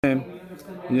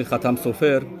این ختم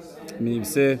سفر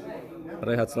می‌نویسه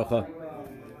برای هتراخا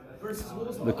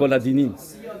به کل دینی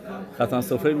ختم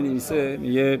سفر می‌نویسه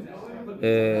میگه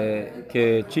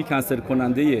که چی کنسل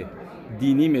کننده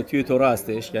دینی توی تورا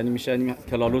هستش، یعنی میشه این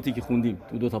کلالاتی که خوندیم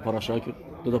تو دو تا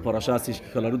پاراشا هستش که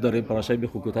کلالوت داره، پاراشای به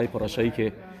خوکوتای پاراشایی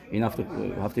که این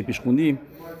هفته پیش خوندیم.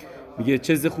 میگه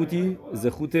چه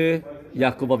زخوت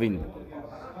یعقوب وینو،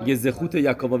 میگه زخوت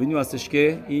یعقوب وینو هستش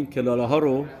که این کلاله ها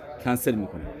رو کنسل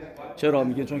میکنه. چرا؟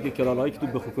 میگه چون که کلاله هایی که تو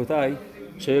به خوکوتای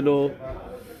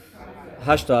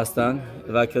 48 تا هستن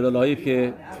و کلاله هایی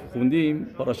که خوندیم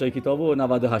پاراشای کتابو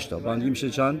 98 تا، باندی میشه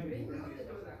چند؟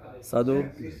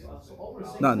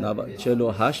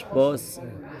 48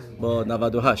 با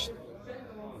 98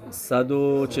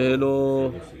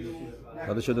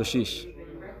 146.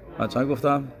 من چند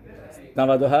گفتم؟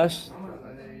 98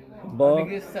 با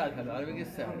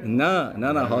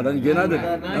نه حالا دیگه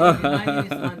نداره.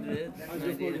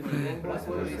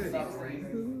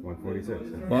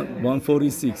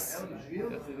 146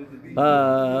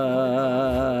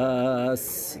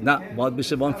 پس نه باید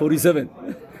بشه 147.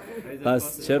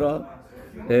 پس چرا؟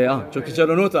 چون که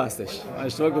 49 تا هستش، من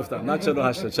اشتباه گفتم، نه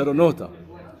 48 تا،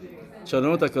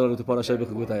 49 تا که تو پاراشای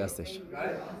بخوگوتای هستش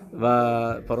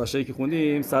و پاراشایی که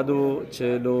خوندیم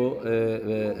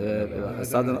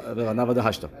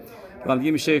 198 تا و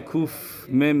دیگه میشه کوف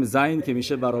مم زین که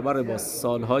میشه برابر با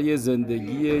سالهای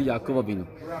زندگی یعقوب وینو.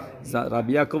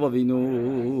 ربی یعقوب وینو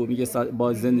میگه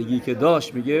با زندگی که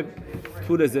داشت، میگه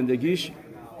طول زندگیش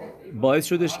باعث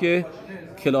شدش که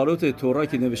کلالوت تورا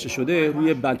که نوشته شده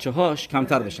روی بچه هاش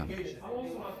کمتر بشن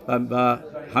و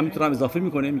همینطور هم اضافه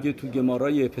میکنه، میگه تو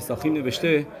گمارای پساخیم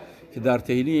نوشته که در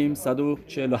تهیلیم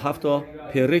 147 تا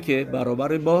پرکه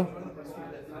برابر با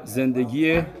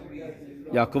زندگی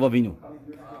یعقوب وینو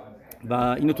و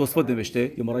اینو توسفات نوشته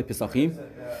گمارای پساخیم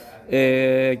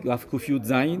کوفیوت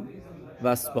زین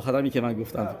و با خدمی که من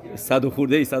گفتم 100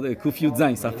 خورده 100 کوفیوت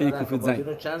زین صفحه کوفیوت زین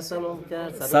چند سال عمر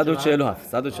کرد؟ 147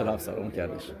 سال عمر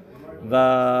کردش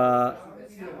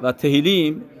و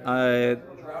تهیلیم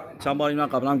چند بار من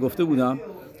قبلا گفته بودم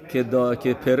که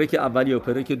پرک اولی و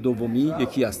پرک دومی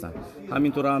یکی هستن.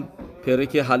 همینطور هم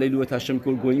پرک هلیل و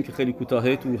تشمکل گوییم که خیلی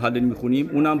کوتاهه تو هلیل میخونیم،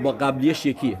 اونم با قبلیش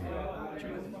یکیه،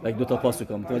 یک دو تا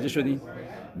پاسوکا. متوجه شدین؟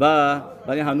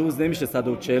 ولی هنوز نمیشه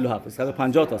 147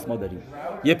 150 تاست ما داریم.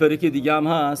 یه پرک دیگه هم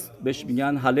هست بهش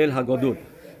میگن هلیل هگادول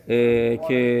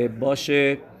که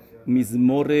باشه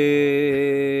مزمور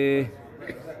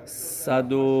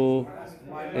 100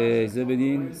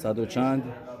 100 چند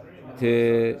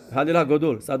هلیل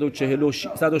هگادول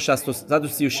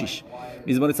 136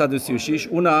 میزبان 136.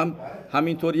 اونم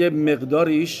همینطور یه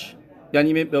مقداریش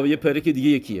یعنی با یه پرک دیگه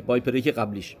یکیه با پرک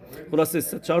قبلیش.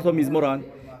 خلاصه 4 تا میزمورن.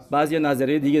 بعضی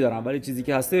نظریه دیگه دارن ولی چیزی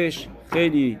که هستش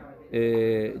خیلی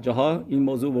جاها این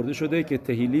موضوع برده شده که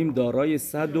تهیلیم دارای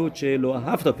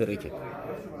 147 تا پرکه،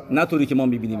 نه طوری که ما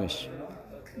میبینیمش،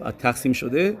 تقسیم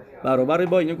شده برابر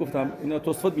با اینو گفتم اینا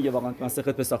توسفات میگه واقعا مسخت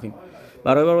پساخیم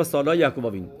برابر با سالهای یعقوب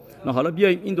وینو. نه حالا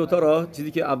بیایم این دوتا را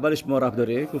چیزی که اولش ما رب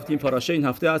داره گفتیم پاراشه این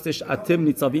هفته هستش اتم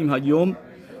نیتساویم هیوم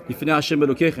لیفنی هشم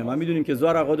الوکیخم. ما میدونیم که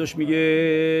زوار عقادش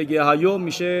میگه هیوم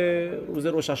میشه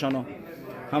روز هشانا،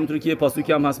 همونطوری که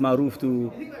پاسوکی هم هست معروف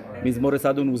تو مزمور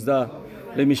 119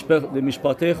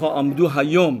 لمیشپاتخ عمدو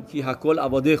هیوم کی هکل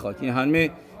عبادخ، که همه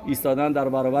ایستادن در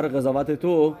برابر قضاوت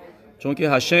تو، چون که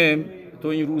هشم تو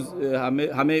این روز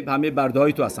همه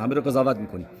برده‌های تو هستن، همه رو قضاوت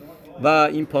می‌کنی. و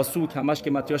این پاسوک همش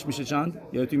که متیاش میشه چند؟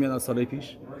 یادتون میاد از سال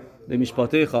پیش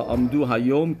لمیشپاتخ عمدو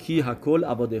هیوم کی هکل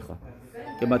عبادخ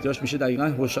که متیاش میشه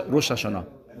دقیقاً هشانا.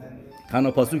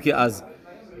 تنها پاسوکی از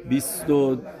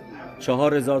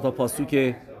 24000 تا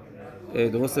پاسوک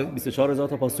درسته 24000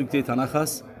 تا پاسوک تنخ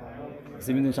هست.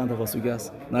 می‌دونید چند تا پاسوک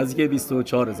هست؟ نزدیک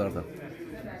 24000 تا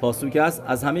پاسوک است.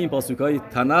 از همه این پاسوک‌های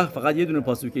تنخ فقط یه دونه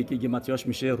پاسوکی که متیاش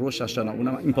میشه هشانا،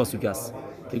 اونم این پاسوک است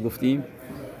که گفتیم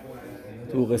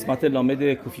تو قسمت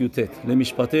لامد کوفیوتت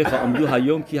لمیشپاتخ عمدو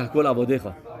هیوم کی هکل عبادخ.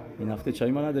 این هفته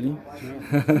چای ما نداریم.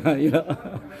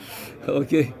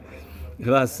 اوکی.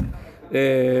 بس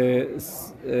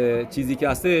چیزی که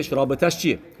هستش رابطش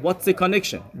چیه؟ What's the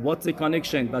connection؟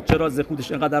 و چرا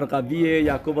زخودش اینقدر قویه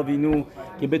یعقوب وینو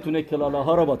که بتونه کلاله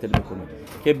ها رو باطل بکنه،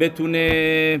 که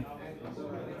بتونه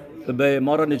به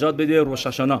ما را نجات بده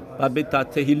هشانا و به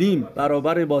تهیلیم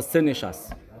برابر با سنش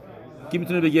هست. کی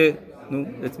میتونه بگه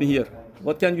let me hear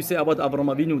what can you say about Avraham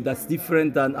Avinu that's different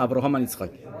than Abraham and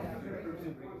Yitzchak?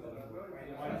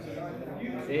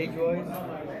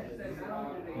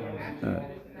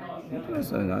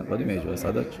 What do you mean?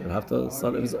 Sadak? Have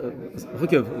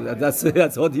okay,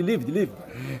 that's what he lived.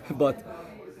 But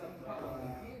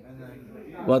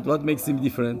what makes him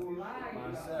different?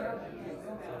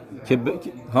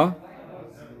 ها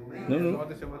نه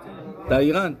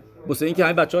دقیقاً واسه اینکه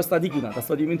همین بچه‌ها استادیک بودن. that's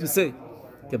what you mean to say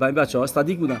که همین بچه‌ها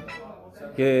استادیک بودن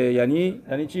که یعنی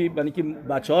چی؟ یعنی که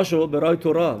بچه‌هاشو به راه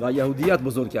تورا و یهودیت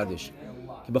بزرگ کردش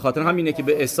که به خاطر همینه که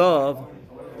به عیسی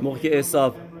موقعی که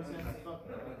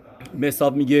عیسی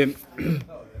میگه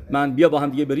من بیا با هم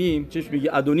دیگه بریم، چش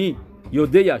میگه ادونی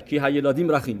یودیا کی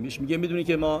هیلادیم رخیم، میگه میدونی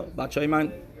که ما بچهای من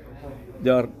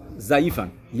دار ضعیفن،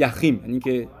 یخیم یعنی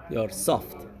که دار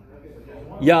سافت،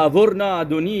 یاورنا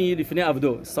ادونی لفنه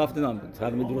عبدو، سافت نام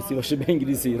ترجمه درستی باشه به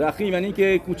انگلیسی، رخیم یعنی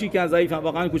که کوچیکن، ضعیفن،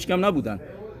 واقعا کوچیکم نبودن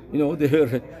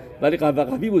ولی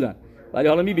قوی بودن. ولی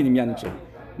حالا میبینیم یعنی چه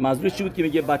منظورش چی بود که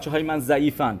میگه بچهای من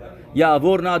ضعیفن،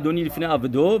 یاورنا ادونی لفنه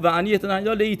عبدو و انیت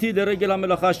نهیا لیتی لرجل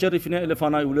ملخش رفنه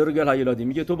الفانای اول رجل هیلادی،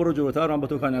 میگه تو برو جلوتر، من با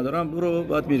تو کاری ندارم، برو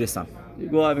بعد میرسم.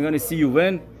 گو میگن سی یو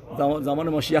ون، زمان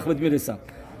ماشیخ بهت میرسم.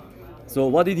 So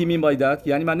what did he mean by that؟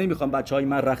 یعنی من نمیخوام بچهای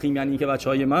من رخیم، یعنی اینکه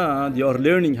بچهای من they are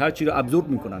learning هر چی رو ابزورب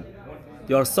میکنن،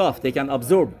 they are soft they can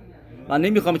absorb. من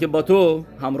نمیخوام که با تو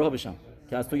همراه بشم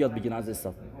که از تو یاد بگیرن از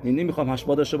استاف، نمیخوام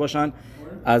هشبا داشته باشن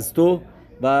از تو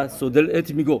و سودل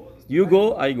ات میگو you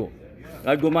go I go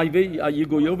I go my way you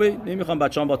go your way. نمیخوام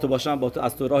بچه‌ام با تو باشن، با تو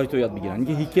از تو راه تو یاد بگیرن.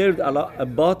 اینکه he cared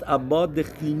about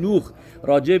خینوخ،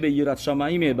 راجع به یرات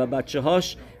شمایمه و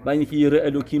بچه‌هاش و اینکه یره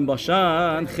الوکیم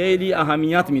باشن خیلی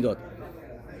اهمیت میداد.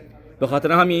 به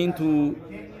خاطر همین تو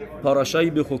پاراشای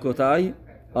بخوکوتای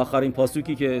آخرین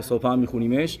پاسوکی که صبح هم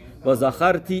میخونیمش و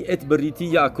زخرتی ات بریتی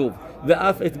یعقوب و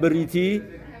اف ات بریتی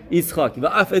اسحاق و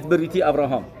اف ات بریتی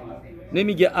ابراهام،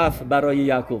 نمیگه اف برای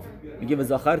یعقوب، میگه و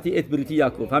زخرتی ات بریتی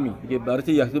یعقوب، همین میگه برای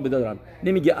یعقوب بدادم،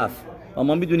 نمیگه اف. و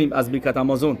ما میدونیم از بریکت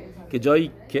آمازون که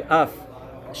جایی که اف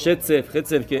شتسف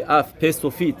خدسف که اف پس و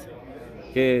فیت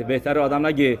که بهتر آدم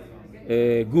نگه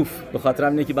گوف، به خاطر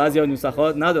اینه که بعضیا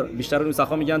نسخات نداره، بیشتر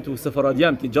نسخا میگن تو سفارادی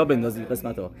هم که جا بندازی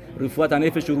قسمت‌ها رفوت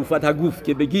نفش و رفوت گوف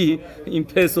که بگی این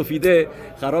پس و فیده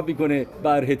خراب میکنه.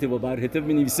 برهته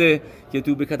می‌نویسه که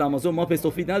تو بکت آمازون ما پس و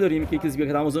فید نداریم که کسی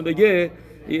بکت آمازون بگه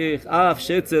اف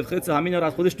شت خدس همین رو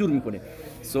از خودش دور میکنه.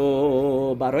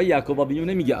 سو برای یعقوب ابینو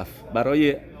نمیگه اف،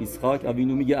 برای اسحاق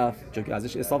ابینو میگه اف چون که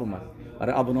ازش حساب اومد،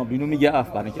 برای ابونا ابینو میگه اف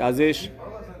برای اینکه ازش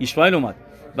اشمایل اومد.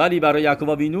 ولی برای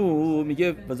یعقوب بینو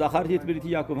میگه زخرت بریتی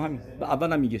یعقوب، همین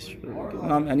اول نمیگه،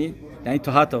 یعنی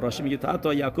تا حتی راشی میگه تا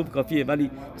حتی یعقوب کافیه، ولی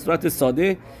صورت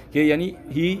ساده که یعنی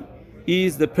he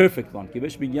is the perfect one که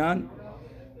بهش میگن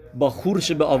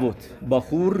باخورش به آوت.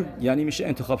 باخور یعنی میشه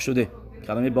انتخاب شده،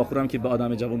 کلمه باخور هم که به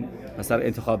آدم جوان اثر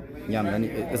انتخاب میگم، یعنی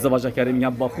ازدواج کرده میگم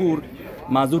باخور،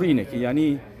 منظور اینه که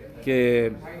یعنی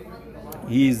که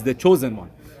he is the chosen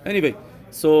one. anyway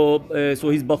so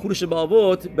هیز باخورش به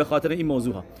آوت به خاطر این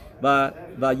موضوع ها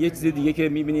و یه چیز دیگه که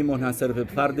میبینیم منحصر به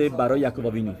فرد برای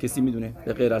یعقوب بینو، کسی میدونه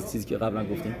به غیر از چیزی که قبلا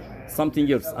گفتیم something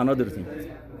else another thing.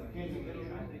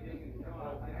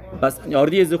 بس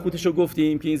یاردی زخوتشو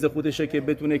گفتیم که این زخوتشه که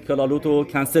بتونه کلالوتو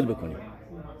کنسل بکنه.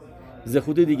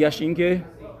 زخوت دیگهش این که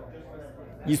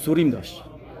یسوریم داشت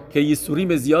که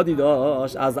یسوریم زیادی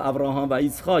داشت، از ابراهام و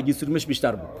اسحاق یسوریمش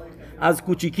بیشتر بود. از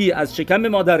کوچیکی از شکم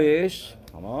مادرش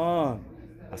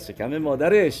از شکم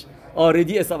مادرش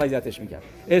آردی عیسی اذیتش میکرد.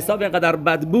 عیسی اینقدر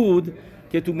بد بود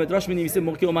که تو مدراش می‌نویسه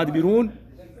موقعی اومد بیرون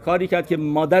کاری کرد که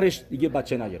مادرش دیگه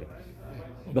بچه نگیره.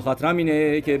 به خاطر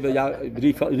همینه که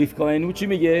ریفکاینو چی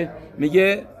میگه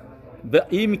به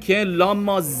این که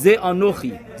لاما ز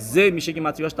انوخی، ز میشه که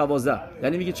متیاش 12،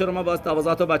 یعنی میگه چرا من باید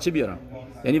 12 تا بچه بیارم،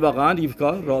 یعنی واقعا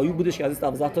ریفکا راوی بودش که از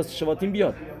 12 تا شباتیم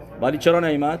بیاد، ولی چرا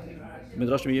نیامد؟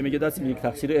 مدراش میگه دست میگه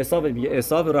تقصیر عیسی، میگه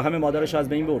عیسی رحم مادرش از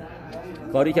بین برد،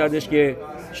 کاری کردش که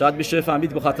شاید بشه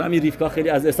فهمید به خاطر همین ریفکا خیلی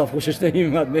از عیسی خوشش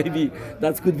نمیومد. maybe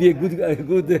that could be a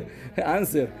good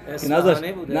answer که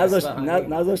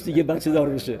نذاشت دیگه بچه دار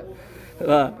بشه.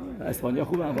 و اسپانیا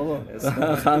خوبه بابا،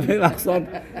 همه اقسام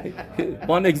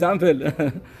one example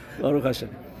بارو خشه.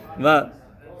 و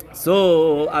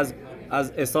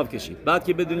از عیسی کشید. بعد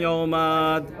که به دنیا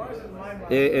اومد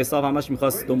عیسی همش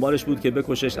میخواست دنبالش بود که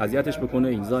بکشش، اذیتش بکنه،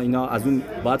 اینا از اون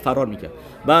باید فرار میکرد.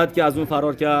 بعد که از اون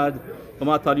فرار کرد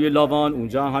اومد پروی لاوان،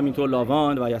 اونجا همینطور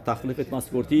لاوان و یا تخلیفت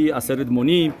ماسپورتی اثرد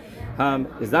منیم هم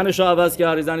زنش رو عوض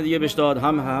کرد، زن دیگه بهش داد،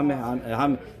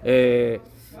 هم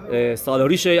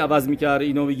سالاریش عوض میکرد،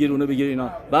 اینو بگیر اونو بگیر اینا.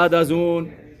 بعد از اون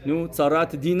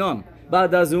سارت دینام،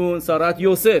 بعد از اون سارت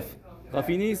یوسف.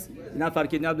 کافی نیست نفر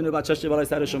که ندونه بچه‌ش بالای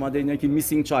سرش اومده، اینا که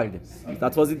missing child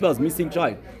that was it was missing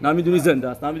child، نمیدونی زنده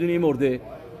است، نمیدونی مرده،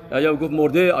 یا گفت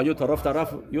مرده آیا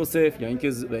طرف یوسف یا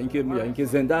اینکه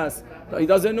زنده است،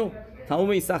 ایدازنو. تمام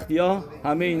این سختی‌ها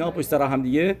همه اینا پشت سر هم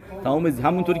دیگه، تمام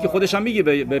همونطوری که خودش هم میگه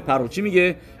به پرو چی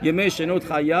میگه، یه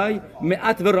مشنوت خیای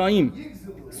مئت و رایم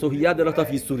سوهیه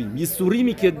دلاتاف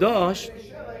یسوری که داشت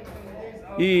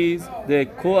is the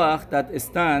koach that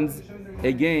stands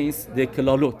against the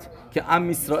کلالوت که ام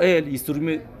اسرائیل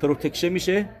یسوری پروتکشن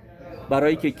میشه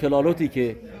برای که کلالوتی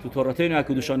که تو توراتین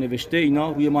اکودوشان نوشته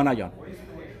اینا روی ما نیان.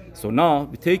 So now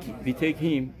we take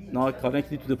him now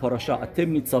connected to the parasha atem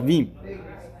nitzavim.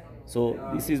 So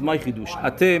this is my chidush.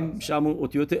 atem شامو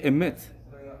اوتیوت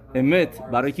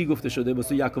اmet برای کی گفته شده؟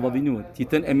 واسه یعقوب وینو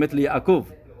تیتن اmet لیعقوب.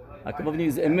 یعقوب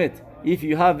وینو is emet. If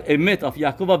you have emet of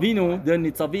یعقوب وینو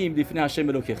then nitzavim לפני השם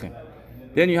אלוקיכם.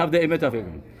 Then you have the emet of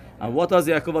him. And what was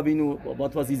یعقوب وینو?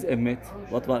 What was his emet?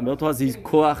 What was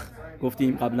his koach?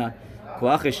 گفتیم قبلا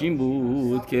کوخش این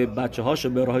بود که بچه‌هاشو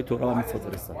به راه تورا و میثوات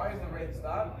فرستاد.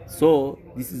 So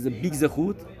this is a big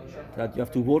زخوت that you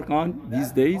have to work on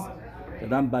these days. که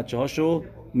بچه‌هاشو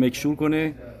مکشور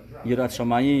کنه یرات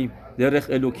شماییم درخ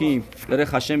الوکیم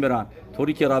درخ هشم برن.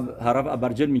 طوری که رب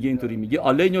ابرجل میگه اینطوری میگه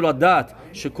علینا لادات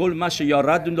شکل مش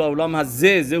یارد دو اولام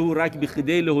هزه زهو رک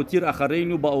بخدی لهوتیر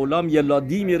اخرینو با اولام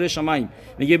یلادی میره شماییم.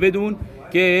 میگه بدون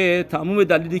که تمام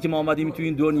دلیلی که ما اومدیم تو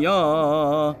این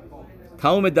دنیا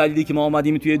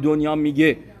توی دنیا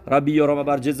میگه ربی یارام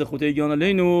برجز خودی گیان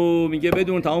لینو میگه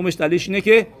بدون تمامش دلیلش اینه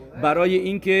که برای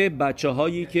اینکه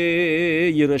بچه‌هایی که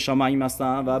یرشمایم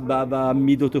هستن و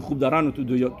میدوت خوب دارن رو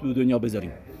تو دنیا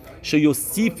بذاریم.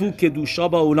 شیوسیفو که دوشا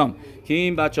با اولام که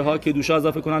این بچه‌ها که دوشا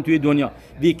اضافه کنن توی دنیا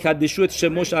بی کدشوت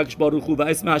شموش اکش بارو خوب و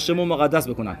اسم هشمو مقدس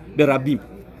بکنن به ربیم،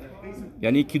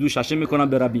 یعنی کی دوش هشم میکنن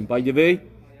به ربیم. بای دی وی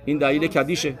این دلیل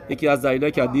کدیشه، یکی از دلایل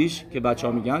کدیش که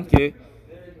بچه‌ها میگن که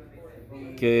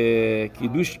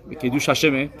کیدوش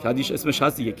هشمه، کدیش اسمش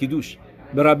هست دیگه، کیدوش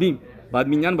به ربیم بعد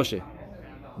مینین باشه،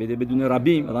 بده بدون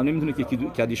ربیم آدم نمیتونه که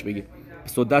کدیش بگه.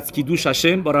 So that's کیدوش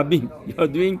هشم با ربیم. You are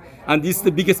doing and this is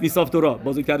the biggest mitzvah of Torah.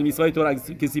 بزرگترین میثوای تورا.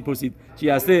 کسی پرسید چی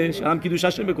هستش؟ هم کیدوش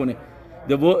هشم بکنه.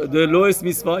 The lowest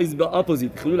mitzvah is the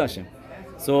opposite. خلول هشم.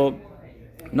 So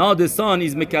now the son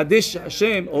is مکدش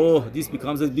هشم. Oh this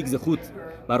becomes a big زخوت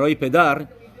برای پدر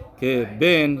که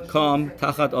بن کام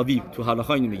تحت آویب. تو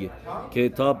هلاخا اینو میگه که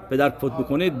تا پدر فوت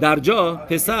بکنه در جا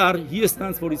پسر he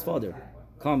stands for his father.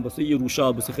 کام واسه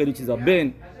یروشا واسه خیلی چیزا.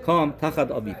 بن کام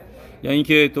تحت آویب یعنی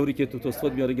اینکه طوری که تو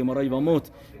توسفت میاره گمارای و موت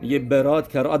میگه برات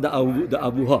کراد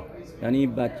ابوها، یعنی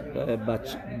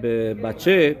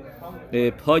بچه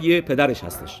پای پدرش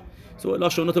هستش. سو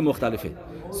شونات مختلفه.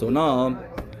 سو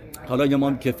حالا یا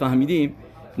ما که فهمیدیم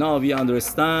now we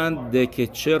understand که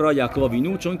چرا یعقوب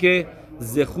وینو، چون که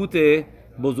زخوت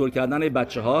بزرگ کردن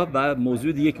بچه‌ها و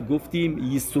موضوع دیگه که گفتیم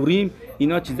یسوریم،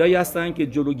 اینا چیزایی هستن که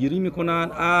جلوگیری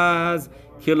میکنن از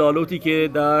کلالوتی که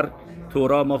در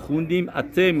تورا ما خوندیم.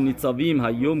 اتم نیتزاویم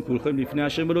هیوم کلخم لیفنی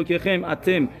هشم الوکیکم.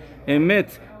 اتم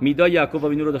امت میدا یعقوب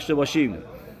وینو رو داشته باشیم.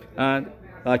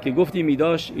 و که گفتیم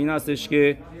میداش این هستش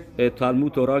که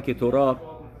تلمود تورا که تورا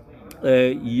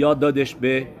یاد دادش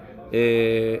به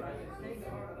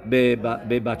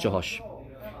بچه‌هاش.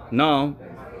 نه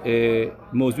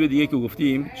موضوع دیگه که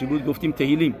گفتیم چی بود؟ گفتیم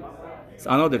تهیلیم.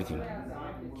 another thing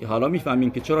که حالا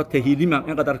میفهمیم که چرا تهیلیم هم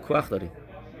اینقدر کوخ داره.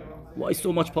 why so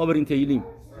much power in تهیلیم؟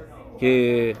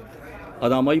 که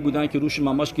آدمایی بودن که روش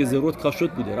مماش که زروت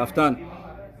کاشوت بوده، رفتن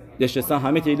نشستن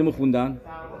همه تهیلیم خوندن،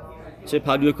 چه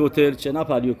پالیو کوتل چه نه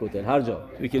پالیو کوتل، هر جا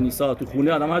توی کنیسا تو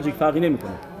خونه آدم هر جا فرقی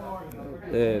نمیکنه.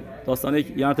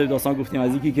 داستان گفتیم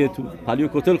از یکی که تو پالیو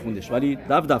کوتل خوندش ولی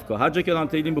دفکا هر جا که آدم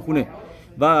تهیلیم بخونه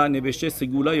و نوشته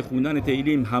سگولای خوندن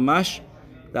تهیلیم همش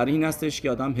در این هستش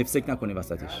که آدم حفظک نکنه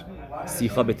وسطش،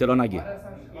 سیخا به تلا نگه،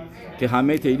 که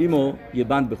همه تهیلیمو یه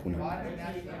بند بخونه،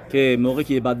 که موقع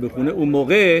که یه بند بخونه اون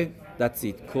موقع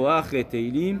دتسید کوخ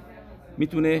تهیلیم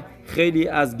میتونه خیلی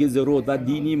از گزرود و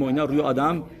دینی و اینا روی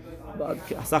آدم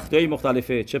سختی‌های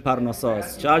مختلفه، چه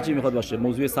پرناساس چه هرچی میخواد باشه،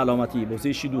 موضوع سلامتی،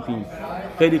 موضوع شیدوخی،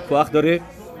 خیلی کوخ داره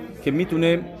که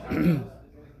میتونه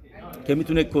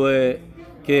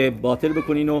که باطل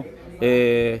بکنین و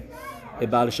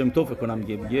بال شم توف کنم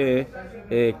میگه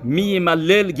می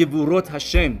ملل گبورت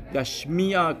هشم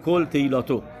گشمیا کل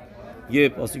تیلاتو. یه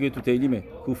پاسوگه تو تیلیمه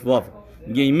کوف واو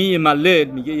میگه می ملل،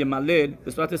 میگه یه ملل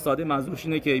به صورت ساده منظورش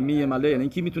اینه که می ملل یعنی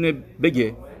کی میتونه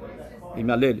بگه می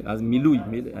ملل از میلوی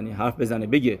یعنی حرف بزنه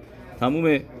بگه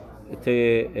تمام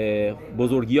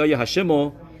بزرگیای هشم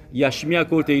و یشمیا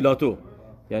کل تیلاتو،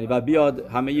 یعنی و بیاد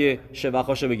همه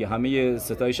شبخاشو بگه، همه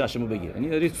ستایش هشمو بگه. یعنی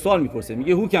داره سوال میپرسه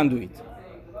میگه who can do it.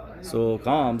 So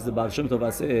comes the Baal Shem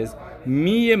Tov says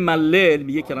می ملل،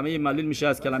 میگه کلمه ملل میشه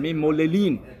از کلمه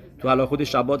موللین، تو حالا خود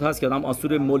شبات هست که آدم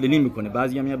آسور موللین میکنه.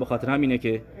 بعضی میگن به خاطر همینه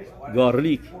که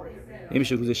گارلیک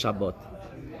نمیشه روز شبات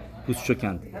پوستشو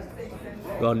کند.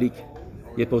 گارلیک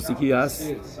یه پوستیکی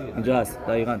هست اینجا هست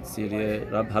دقیقاً سیری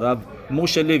رب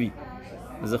موش لوی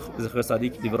زخر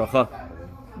صدیق دیوراخا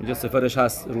اینجا سفرش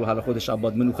هست رو حال خود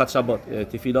شبات منوخت شبات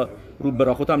تفیلا رو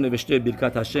براخوت هم نوشته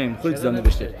برکت هشم خود چیزا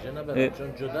نوشته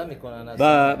چون جدا میکنن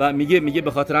و میگه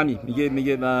به خاطر همین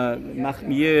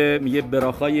میگه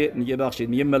براخای میگه بخشید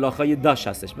میگه ملاخای داش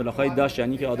هستش. ملاخای داش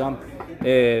یعنی که آدم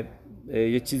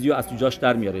یه چیزی رو از تو جاش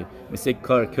در میاره، مثل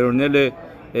کرنل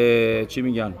چی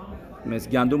میگن، مثل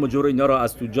گندم و جور اینا رو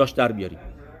از تو جاش در بیاری.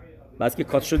 بعد که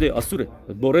کات شده آسوره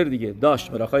برر دیگه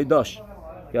داش ملاخای داش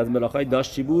که از ملاخای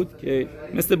داش چی بود که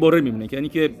مثل برر میمونه، که یعنی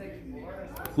که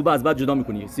خوب از بعد جدا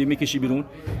میکنی سیب میکشی بیرون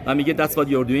و میگه that's what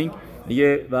you're doing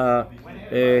میگه و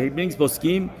he brings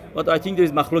poskim but I think there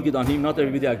is مخلوقی on him not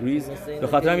everybody agrees. به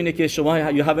خاطر اینه که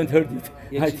شما you haven't heard it.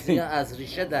 یه چیزی از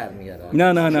ریشه در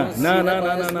میارن.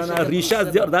 نه ریشه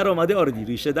از در اومده آردی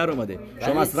ریشه در اومده.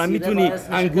 شما اصلا میتونی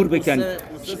انگور بکنی.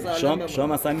 شما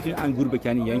مثلا میتونی انگور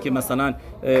بکنی، یعنی که مثلا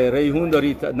ریحون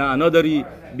داری نعنا داری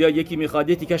بیا یکی میخواد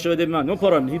یه تیکش بده به من نو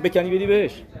پرابلم بکنی بدی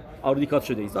بهش آردی کات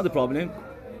شده it's not a problem.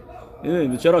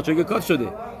 چرا؟ چون که کات شده.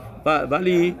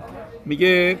 ولی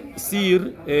میگه سیر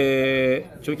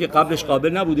چون که قبلش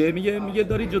قابل نبوده میگه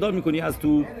داری جدا میکنی از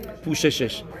تو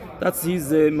پوششش. that's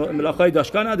his ملاخای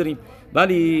داشکا نداریم.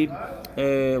 ولی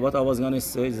what I was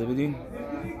gonna say بدین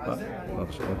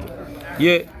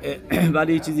یه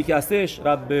ولی چیزی که هستش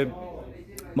رب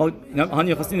ما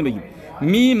هانی خواستیم بگیم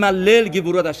می ملل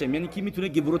گبورات هشم، یعنی کی میتونه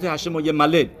گبورات هشم و یه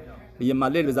ملل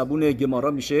به زبون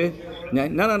گمارا میشه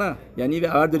نه یعنی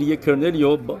اگر داری یه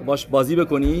کرنلیو باش بازی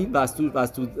بکنی و از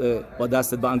تو با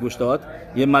دستت با انگشتات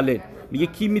یه ملل میگه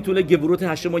کی میتونه گبروت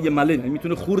هشم یه ملل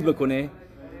میتونه خورد بکنه؟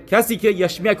 کسی که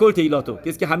یشمی کل تیلاتو،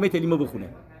 کسی که همه تلیمو بخونه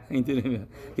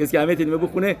کسی که همه تلیمو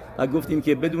بخونه و گفتیم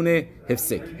که بدون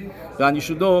حفظک. and you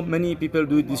should know many people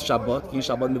do this شبات که این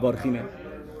شبات مبارخیمه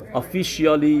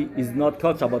officially is not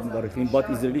called شبات مبارخیم but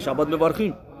is really شبات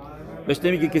مبارخیم. بهش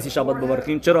نمیگه کسی شبات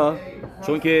مبارخیم. چرا؟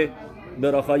 چون که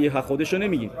براخای حق خودشو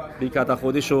نمیگیم بیکت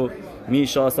خودشو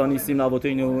میشاسانی سیم نبوته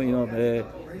اینا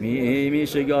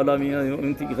میشه که حالا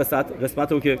اون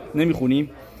قسمتو که نمیخونیم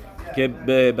که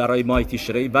برای ماه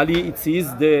تیشری، ولی it is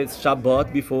the شبات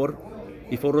before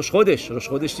روش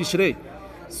خودش تیشری.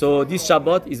 so this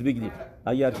شبات is big deal.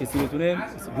 اگر کسی بتونه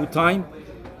good time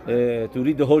to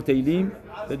read the whole تیلیم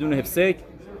بدون حفظک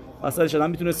اصلا شدن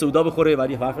میتونه سودا بخوره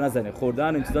ولی حرف نزنه.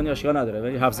 خوردن این چیزا اشکال نداره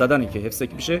ولی حرف زدنی که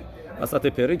حفظک میشه. وسط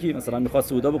پرکی مثلا میخواد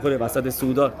سودا بخوره وسط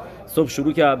سودا صبح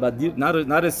شروع کرد بعد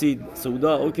نرسید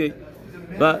سودا اوکی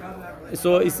و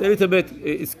so it's a little bit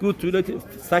it's good to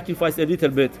sacrifice a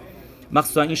little bit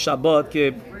مخصوصا این شبات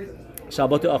که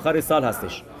شبات آخر سال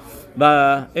هستش.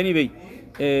 و anyway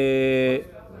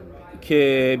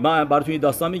که من براتون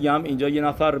داستان میگم. اینجا یه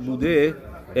نفر بوده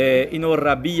اینو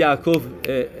ربی یعقوب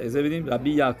ببینیم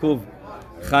ربی یعقوب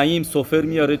خیم سفر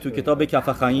میاره تو کتاب کف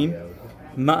خیم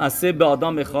معسه به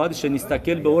آدم میخواد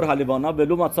شنیستکل به اور حلوانا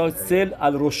ولو مصا سل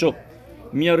الروشو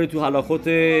میاره تو حلاخوت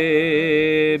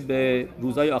به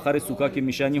روزهای آخر سوکا که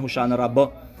میشنی هشانا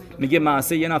ربا. میگه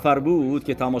معسه یه نفر بود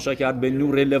که تماشا کرد به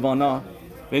نور لوانا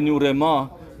به نور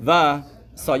ما و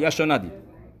سایه‌شو ندید.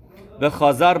 به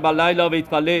خازر با لیلا ویت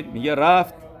پلید میگه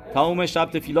رفت تمام شب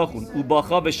تفیلا خون او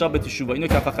باخا به شب تشوبا. اینو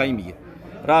کف خیم میگه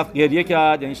رفت گریه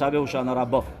کرد یعنی شب هشانا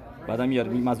ربا. بعدا میاره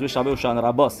موضوع شب هشانا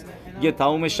رباست. میگه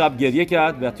تمام شب گریه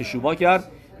کرد و تشوبا کرد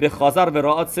به خازر و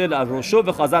رعات سل الروشو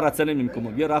و خازر رتسل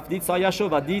میمکمون. یه رفت دید سایه‌شو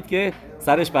و دید که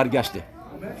سرش برگشته.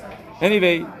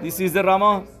 anyway this is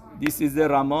the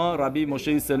rama ربی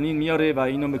موشه سلین میاره و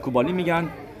اینو مکوبالی میگن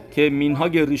که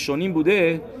مینهاگ ریشونین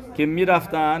بوده که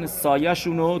میرفتن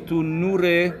سایه‌شونو تو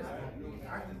نور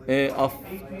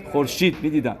خورشید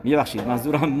میدیدن. میبخشید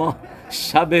منظورم ما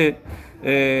شب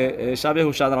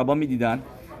هشانا ربا میدیدن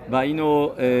و اینو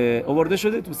آورده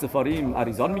شده تو سفاریم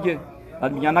عریزان میگه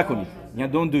بعد میگن نکنید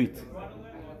میگن don't do it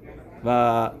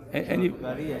و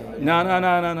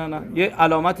نه یه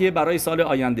علامتیه برای سال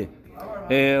آینده.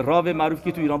 راو معروف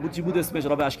که تو ایران بود چی بود اسمش؟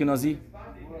 راو اشکنازی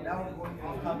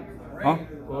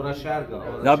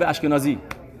راو اشکنازی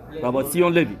راو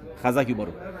سیون لوی خزکی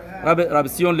بارو راو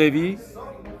سیون لوی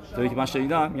توی که من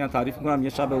شنیدم میگن تعریف میکنم یه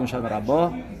شب اون شب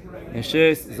ربا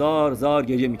نشست زار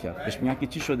گریه میکرد. بهش میگن که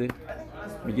چی شده؟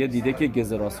 میگه دیده که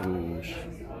گزراس روش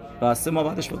و 3 ماه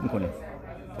بعدش فوت میکنه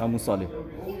همون ساله.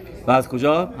 و از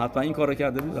کجا؟ حتما این کار رو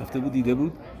کرده بود رفته بود دیده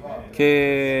بود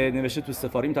که نوشته تو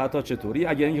سفاریم تا چطوری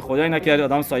اگه اینکه خدای نکرده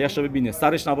آدم سایه‌اش رو ببینه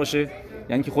سرش نباشه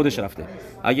یعنی که خودش رفته.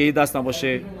 اگه یه دست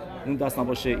نباشه اون دست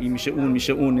نباشه این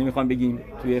میشه اون نمیخوام بگیم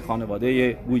توی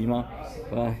خانواده گویما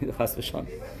و خاصشان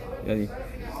یعنی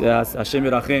از هشم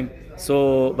رحم.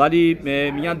 ولی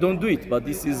میگن don't do it but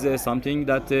this is something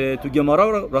that تو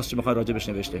گمارا راستش میخواد راجع بهش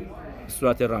نوشته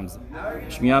صورت رمز.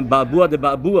 میگن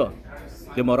بابوا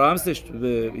گمارا همستش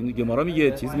این گمارا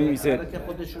میگه چیز می‌نویسه که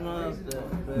خودشونو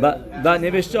و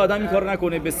نوشته آدم این کارو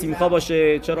نکنه به سیمخا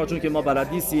باشه. چرا؟ چون که ما بلد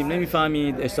نیستیم،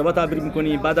 نمیفهمید، اشتباه تعبیر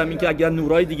میکنیم. بعدم اینکه اگر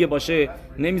نورای دیگه باشه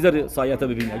نمیذاره سایه‌تو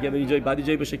ببینی. اگر به جای بعدی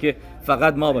جایی باشه که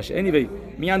فقط ما باشه. anyway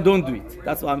میگن don't do it.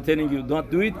 That's what I'm telling you,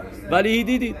 don't do it. ولی he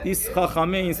did it. این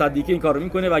خاخامه این صدیقه این کارو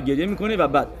میکنه و گریه میکنه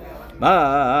و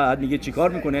بعد میگه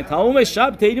چیکار میکنه؟ تمام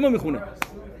شب تیلیمو میخونه.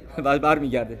 بعد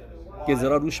برمیگرده.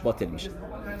 گزرا روش باطل میشه.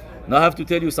 I have to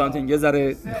tell you something. یه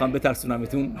ذره میخوام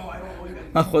بترسونمتون.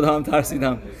 من خودم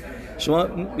ترسیدم. شما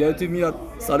یادتون میاد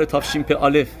سال تافشین په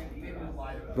الف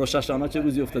روش هشانا چه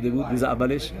روزی افتاده بود؟ روز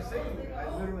اولش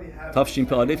تافشین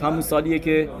په الف همون سالیه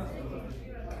که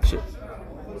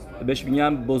بهش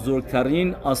میگم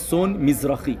بزرگترین آسون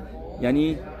میزراخی،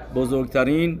 یعنی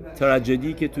بزرگترین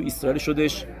تراژدی که تو اسرائیل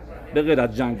شدش به غیر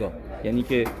از جنگا، یعنی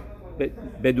که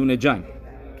بدون جنگ،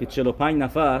 که 45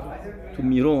 نفر تو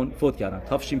میرون فوت کردن.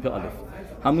 تافشین په الف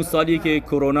همون سالیه که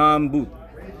کرونا هم بود،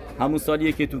 همون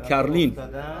سالیه که تو کرلین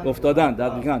افتادن.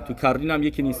 دقیقاً تو کرلین هم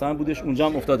یک کنیسه هم بودش، اونجا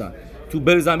هم افتادن. تو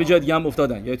برز هم جای دیگه هم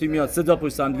افتادن. یعنی تو میاد سه تا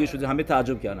پشت هم دیگه شده، همه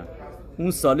تعجب کردن.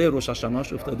 اون ساله روش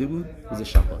هشاناش افتاده بود روز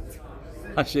شبات.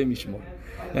 هشه میشمر،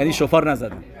 یعنی شفار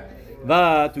نزدن.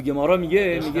 و تو گمارا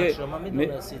میگه شما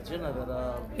میدونستید چه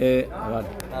نداره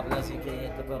قبل از اینکه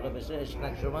این اتفاق بشه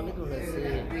اشنک شما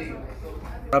میدونستید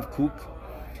رب کوک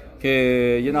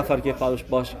که یه نفر که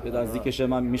باش نزدیکش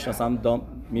من میشناسم،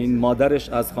 این مادرش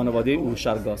از خانواده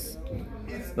اوشرگاس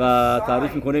و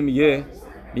تعریف میکنه، میگه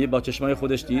با چشمای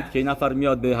خودش دید که این نفر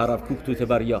میاد به هرب کوک تو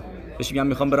تبریا، بهش میگم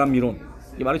میخوام برم میرون.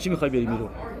 یه برای چی میخوای بری میرون؟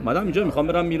 اومدم اینجا میخوام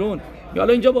برم میرون. یا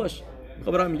حالا اینجا باش.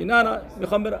 میخوام برم. میگه نه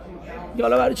میخوام برم. یا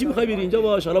حالا برای چی میخوای بری اینجا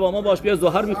باش؟ حالا با ما باش، بیا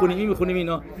ظهر میخونیم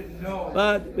اینا.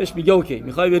 بعد بهش میگه اوکی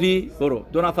میخوای بری برو.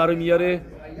 دو نفر رو میاره،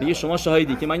 میگه شما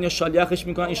شاهدی که من اینو شالیخش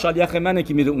میکنم، این شالیخ منه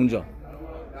که میره اونجا،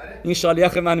 این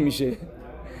شالیخ من میشه.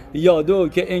 یادو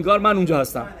که انگار من اونجا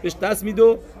هستم. بهش دست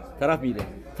میدو، طرف میره.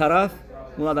 طرف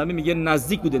اون آدمی میگه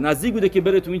نزدیک بوده که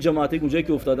بره تو این جماعت اونجایی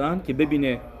که افتادن که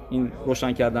ببینه این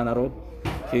روشن کردن رو،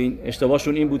 که این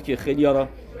اشتباهشون این بود که خیلی‌ها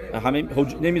همه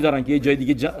نمیذارن که یه جای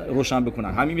دیگه روشن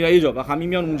بکنن، همین میاد یه جا و همین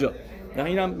میان اونجا.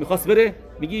 اینم میخواست بره،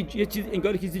 میگه یه چیز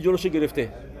انگار چیزی جلوشو گرفته،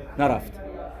 نرفت،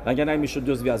 وگرنه نمیشد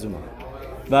جزوی از اونها.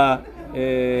 و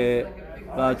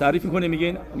تعریف میکنه،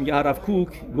 میگه حرف کوک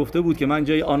گفته بود که من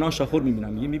جای آنا شاخور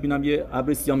میبینم، میبینم یه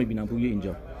ابر سیاه میبینم روی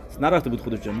اینجا. نرفته بود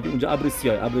خودش جا، میگه اونجا ابر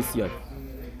سیاه.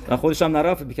 و خودش هم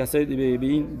نرفت، به کسایی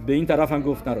به این طرف هم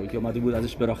گفت نرو، که اومده بود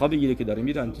ازش براخا بگیره که داره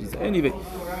میرن چیز. anyway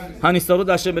هنیستارو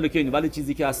داشته ملکین. ولی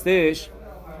چیزی که هستش،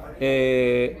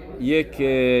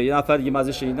 یه نفر دیگه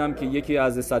ازش شنیدم که یکی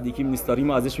از صدیقیم نیستاریم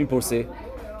ازش میپرسه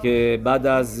که بعد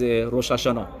از روش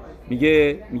هشانا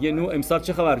میگه نو امسال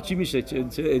چه خبر، چی میشه،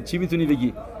 چی میتونی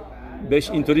بگی؟ بهش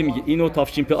اینطوری میگه، اینو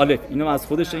تافشین په الف، اینو از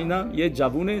خودش شنیدم، یه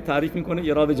جوونه تعریف میکنه،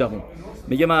 یه راو جوون.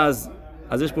 میگه من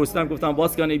ازش پرسیدم، گفتم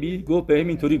واسکانه بی، گفت بهم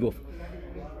اینطوری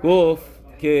گفت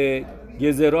که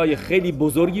گزرای خیلی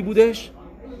بزرگی بودش،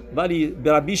 ولی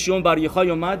ربی شیون بر یخای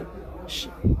اومد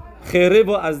خیره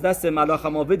و از دست ملاخ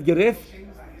ماود گرفت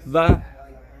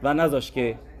و نذاشت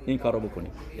که این کارو بکنی.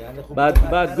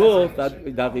 بعد گفت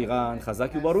دقیقاً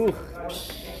خزک و باروخ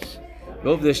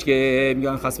گفتش که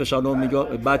میگن خسب شالوم، میگه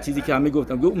بعد چیزی که همه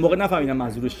گفتم، اون موقع نفهمیدم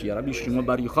منظورش چیه. ربی شیون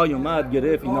بر یخای اومد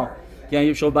گرفت اینا،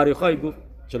 یعنی شما بر یخای گفت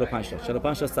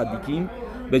 45 تا صدیقیم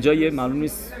به جای معلوم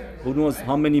نیست هنوز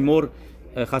همینی مور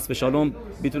خسب شالوم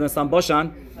میتونستن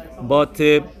باشن با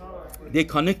دی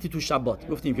کانکتی تو شبات.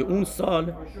 گفتیم که اون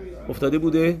سال افتاده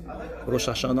بوده روش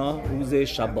هشانا روز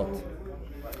شبات.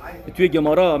 توی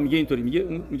گمارا میگه اینطوری،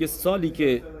 میگه سالی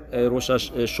که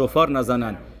شofar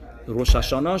نزنن روش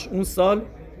هشاناش، اون سال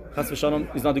خسب شالوم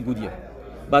ایزناد گودیه.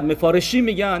 بعد مفارشی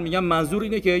میگن منظور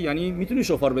اینه که یعنی میتونی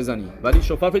شofar بزنی ولی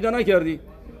شofar پیدا نکردی،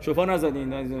 شofar نزدی،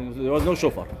 there was no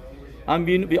shofar. And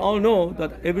we all know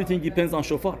that everything depends on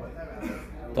shofar.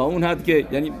 تا اون حد که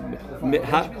یعنی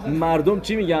مردم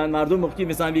چی میگن؟ مردم موقعی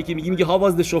مثلا یکی میگه how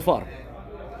was the shofar.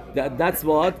 That's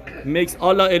what makes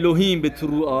Allah Elohim به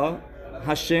تروعا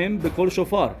هشم به کل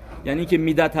شofar. یعنی که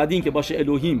میدت هدین که باشه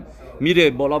الوهیم میره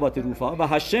بالا با تروفا و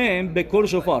هشم به کل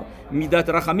شofar. میدت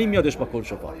رحمی میادش با کل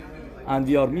شofar. And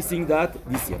we are missing that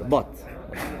this year. But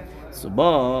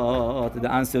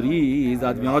the answer is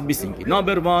that we are not missing it.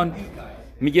 Number one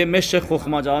میگه مشه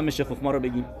خخما. جواب مشه خخما رو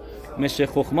بگیم. مشه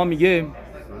خخما میگه،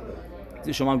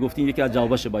 شما گفتین یکی از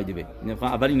جواباشه بایده بی،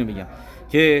 اول اینو میگم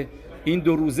که این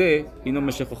 2 روزه، اینو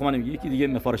مشه خخما نمیگه، یکی دیگه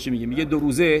مفارشی میگه 2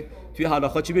 روزه توی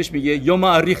حلاخا چی بهش میگه؟ یوم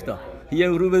اریختا. یه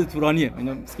روز تورانیه،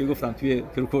 اینو که گفتم توی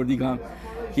رکوردینگ هم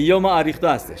که یوم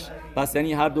اریختا هستش. پس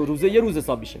یعنی هر 2 روزه یه روز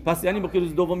حساب میشه. پس یعنی با که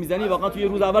روز دوم میزنی واقعا توی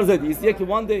روز اول زدی. یک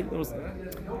one day درست.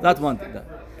 That one day.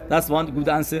 That's one good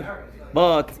answer.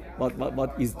 But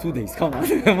is 2 days. Come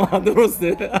on. ما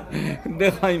درسته.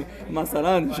 بخوایم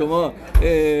مثلا شما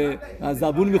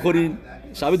زبون میخورین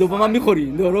شب دوم هم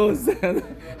میخورین درست.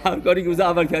 هر کاری که روز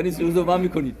اول کردین روز دوم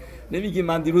میکنید. نمیگی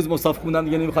من دیروز مصاف خوندم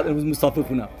دیگه نمیخواد امروز مصاف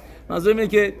بخونم. منظورم اینه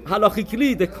که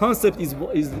halachically the concept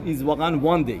is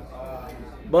واقعا one day.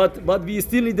 But we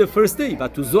still need the first day. و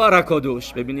تو زوار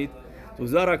اکادوش ببینید تو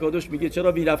زوار اکادوش میگه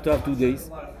چرا we have to have 2 days.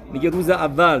 میگه روز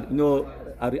اول اینو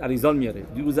اریزال میاره.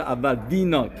 روز اول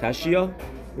دینا کشیا،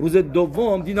 روز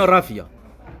دوم دینا رفیا.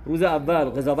 روز اول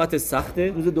قضاوت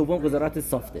سخته، روز دوم قضاوت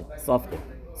صافته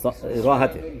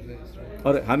راحته.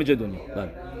 آره همه جای دنیا.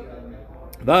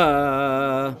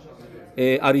 و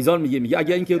اریزال میگه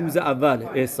اگر اینکه روز اول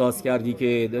احساس کردی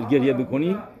که گریه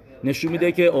بکنی نشون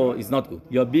میده که it's not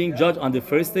good. You're being judged on the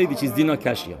first day which is دینا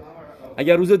کشیا.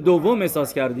 اگر روز دوم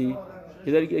احساس کردی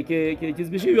که داری که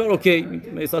چیز بشه یا اوکی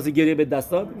احساس گریه به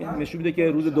دست داد نشون میده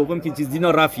که روز دوم که چیز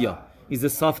دینا رفیا is a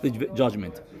soft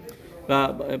judgment. و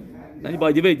یعنی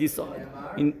by the way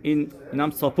این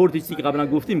هم ساپورت چیزی که قبلا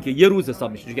گفتیم که یه روز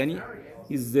حساب میشه یعنی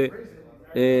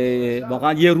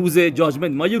واقعا یه روز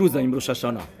جاجمنت ما یه روز داریم روش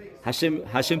هشانا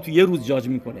هشم تو یه روز جاج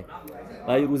میکنه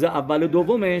و روز اول و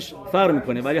دومش فرق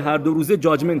میکنه ولی هر دو روزه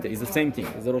جاجمنت is the same thing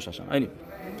is روش هشانا.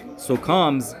 so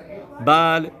comes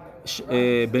بل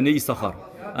بنی سخر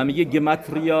میگه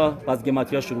گماتریا باز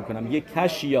گماتریا شروع کنم میگه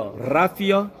کشیا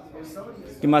رفیا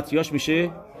گماتریاش میشه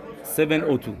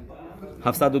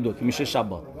 702 که میشه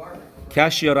شبات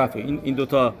کشیا رفیا این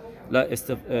دوتا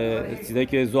چیزایی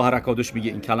که ظهر اکادوش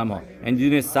میگه این کلمه ها یعنی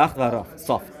دین سخت و رفت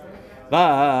صاف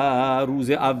و روز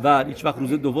اول هیچ وقت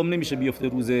روز دوم نمیشه بیفته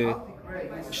روز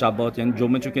شبات یعنی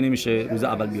جمعه چون که نمیشه روز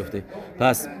اول بیفته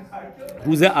پس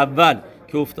روز اول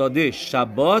که افتاده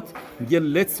شبات میگه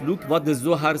let's look what the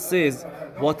Zohar says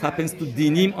what happens to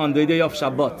dinim on the day of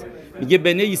شبات میگه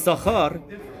بنی ایساخار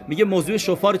میگه موضوع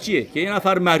شفار چیه که یه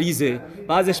نفر مریضه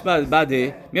بعضش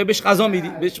بده میگه بهش غذا میدی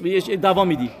بهش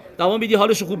دوا میدی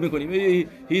حالش خوب میکنی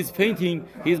he's fainting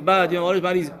he's bad حالش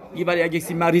مریض ولی اگه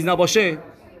کسی مریض نباشه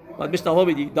باید بهش دوا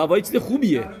بدی دوای چیز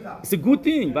خوبیه it's a good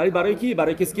thing ولی برای کی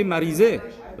برای کسی که مریضه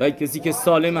و کسی که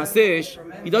سالم هستش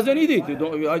he doesn't need it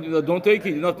don't take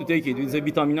it not to take it این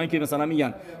ویتامینایی که مثلا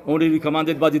میگن only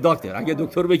recommended by the doctor اگه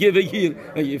دکتر بگه بگیر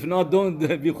if not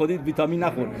don't بی خودت ویتامین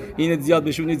نخور این زیاد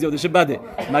بشه اون زیاد بشه بده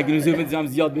مگنیزیم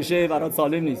زیاد بشه برات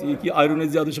سالم نیست یکی آیرون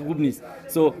زیادش خوب نیست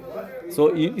so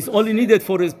it's only needed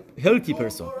for a healthy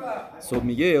person so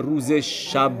میگه روز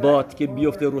شبات که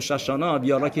بیفته روش هشانا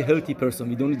بیارا که healthy person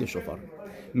we don't need شفار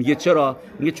میگه چرا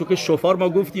میگه چون که شفار ما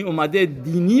گفتیم اومده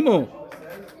دینیمو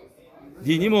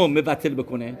مبتل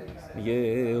بکنه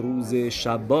میگه روز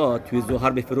شبات توی ظهر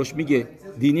به فروش میگه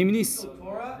دینیم نیست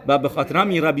و به خاطر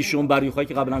همین ربی شیمون بر یوخایی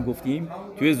که قبلا گفتیم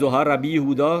توی ظهر ربی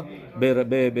یهودا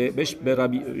به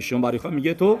ربی شیمون بر یوخایی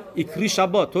میگه تو اکری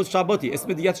شبات تو شباتی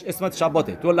اسم دیگه اسمت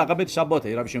شباته تو لقبت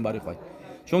شباته ربی شیمون بر یوخایی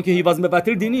چون که هیواز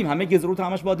مبتل دینیم همه گزرو تو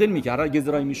همش باطل میکرد هر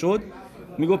گزرایی میشد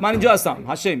میگفت من اینجا هستم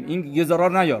هشم این گزرا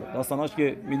رو نیار داستاناش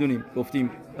که میدونیم گفتیم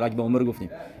رگب عمر گفتیم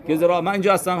گزرا من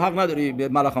اینجا هستم حق نداری به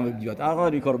ملخام بیاد حق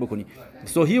نداری این کارو بکنی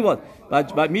سو هیواد و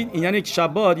یعنی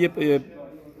شبات یه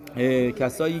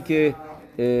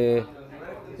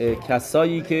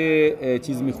کسایی که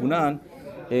چیز میخونن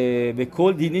و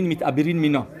کل دینین متعبرین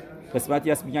مینا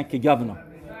قسمتی هست میگن که گونا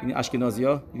یعنی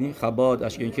اشکنازی‌ها یعنی خباد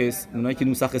اشکنی که اونایی که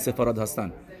نوسخ سفارات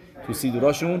هستن تو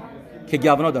سیدوراشون که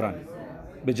گونا دارن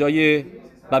به جای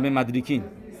بم مدریکین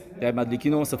در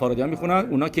مدریکین و سفاراتیان میخونن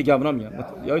اونا که گونا میان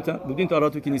یادتون بودین تا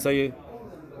تو کنیسای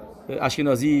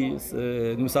اشکنازی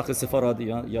نوسخ سفارات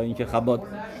یا اینکه خباد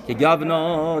که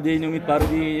گونا دین امید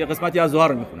پردی یه قسمتی از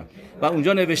ظهر میخونن و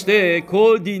اونجا نوشته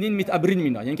کل دینین متعبرین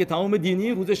مینا یعنی که تمام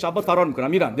دینی روز شبات فرار میکنن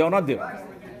میرن دیانات در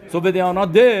so به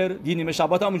دیانات در دینی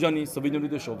شبات هم اونجا نیست so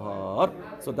بدون شبهار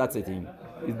so that's the thing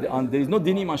there is no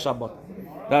دینی من شبات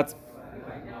that's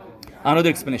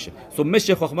another explanation so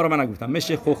مشه خخما رو من نگفتم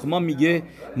مشه خخما میگه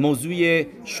موضوع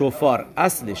شفار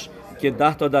اصلش که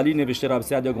 10 تا دلیل نوشته رب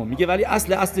سعدیاگون میگه ولی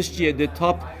اصلش چیه the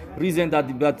top reason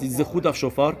that is the خود of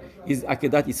شفار is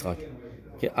عقیدت اسحاق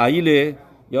که عیل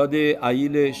یاد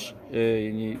عیلش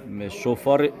یعنی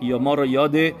شفار یا ما رو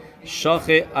یاد شاخ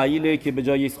عیله که به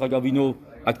جای اسحاق وینو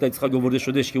عقیدت اسحاق آورده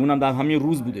شدش که اونم در همین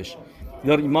روز بودش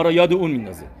ما رو یاد اون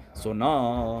میندازه so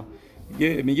now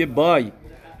میگه by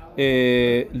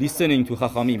listening to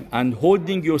خخامیم and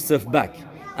holding yourself back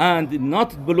and not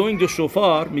blowing the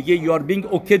shofar میگه you are being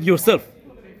okayed yourself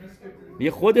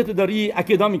میگه خودت داری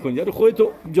عقیده میکنی داری خودت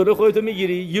جلوی خودت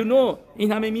میگیری you know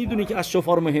این همه میدونی که از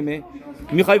شفار مهمه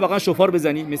میخوای واقعا شفار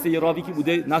بزنی مثل یه راوی که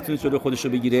بوده نتونه جلوی خودش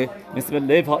رو بگیره مثل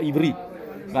لیو ها ایبری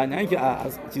و نه اینکه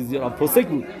از چیزی را پوسک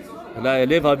بود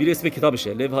لو هایبری اسم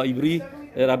کتابشه، لو هایبری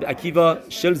ربی عکیوا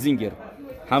شلزینگر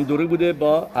هم دوره بوده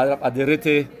با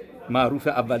ادرت معروف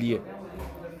اولیه،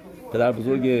 پدر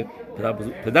بزرگ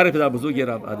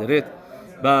رب ادرت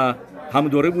و هم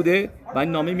دوره بوده و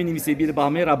این نامه می‌نویسه به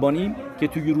همه ربانی که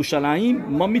تو یروشلایم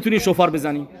ما میتونیم شofar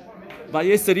بزنیم و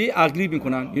یه سری اگری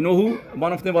میکنن. You know who?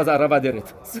 One of them was رب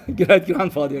ادرت great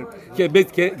grandfather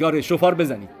که گاره شofar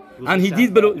بزنی. And he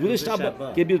did روز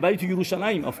شبات که ولی تو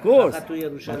یروشلایم of course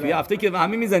توی هفته که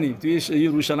همه میزنیم توی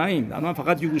یروشلایم، الان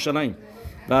فقط یروشلایم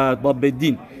و با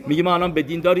بدین میگه ما الان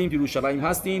بدین داریم تو یروشلایم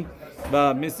هستیم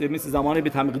و مثل زمان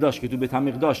بیت المقدس که تو بیت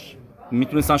المقدس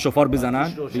میتونستن شofar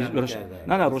بزنن.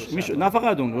 نه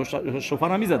فقط اون شofar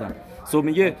هم میزدن. سو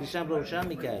میگه روشن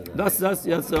میکردن.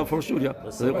 دست فور شور یا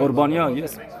قربانیان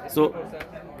یس. سو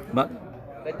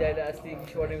به دلیل اصلی که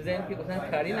شما نمیزنید که گفتن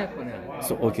کاری نکنه.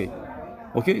 سو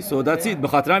اوکی سو دتس ایت. به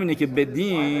خاطر همینه که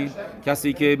بدین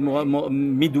کسی که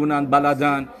میدونن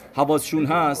بلدن حواسشون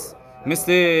هست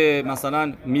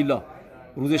مثلا میلا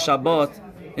روز شبات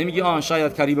نمیگه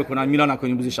شاید کاری بکنن میلا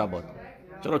نکنیم روز شبات.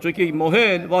 چرا؟ چون که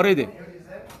موهل وارده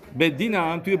بدین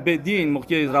هم توی بدین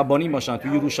موقع ربانی باشن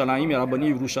توی یروشلایم یا ربانی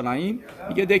یروشلایم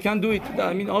میگه they can do it.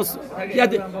 I mean also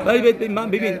ولی من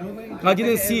ببین I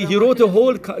didn't see he wrote a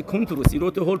whole controversy, he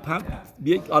wrote a whole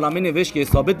یک عالمه نوشت که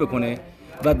ثابت بکنه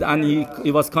و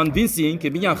he was convincing که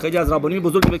میگن خیلی از ربانی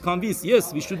بزرگ به convince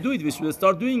yes we should do it, we should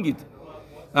start doing it.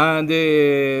 and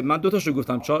من دو تاشو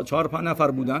گفتم 4-5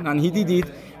 نفر بودن and he did it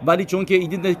ولی چون که he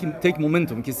didn't take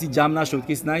momentum کسی جمع نشد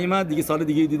کسی نیومد دیگه سال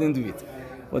دیگه he didn't do it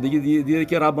و دیگه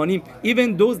که ربانی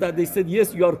even those that they said yes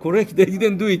you are correct they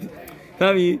didn't do it.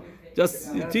 همین just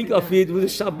think of it روز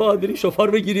شبات بری شofar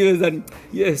بگیری بزنی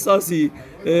یه احساسی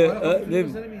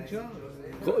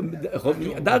خب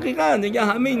دقیقاً دیگه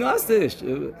همه اینا هستش.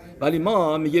 ولی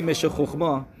ما میگه مشه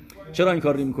خخما چرا این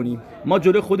کار رو میکنیم؟ ما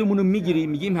جلوی خودمون رو میگیریم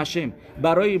میگیم هشم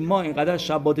برای ما اینقدر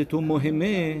شبات تو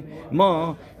مهمه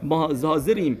ما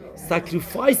حاضریم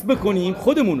سکریفایس بکنیم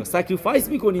خودمون رو سکریفایس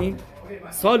میکنیم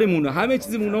سالمون رو همه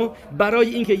چیزمون رو برای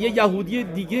اینکه یه یهودی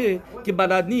دیگه که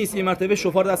بلد نیست یه مرتبه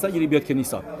شofar دست گیری بیاد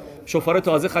کنیسا شofar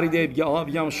تازه خریده بگه آها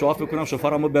بیام شواف بکنم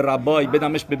شofارمو به ربای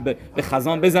بدمش به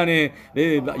خزان بزنه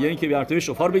یا اینکه به مرتبه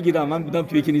شofar بگیرم. من بودم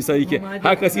توی کنیسایی که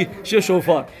هر کسی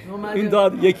شofar این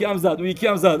داد یکی هم زد اون یکی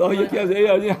هم زد یکی از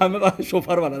همه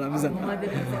شofar بلدن میزنن.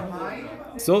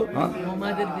 So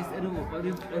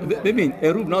ببین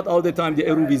eruv not all the time the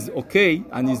eruv is okay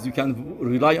and you can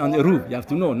rely on eruv. You have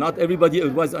to know not everybody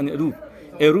relies on eruv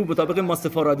به طبق ما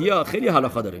سفارادیا خیلی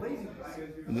حلاخا داره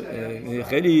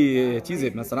خیلی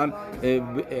چیزه مثلا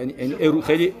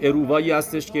خیلی ارووایی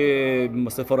هستش که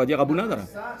سفارادی قبول ندارن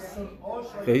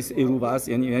خیلی اروو هست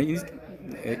یعنی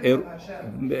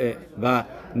و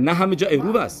نه همه جا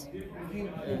اروو هست.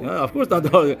 of course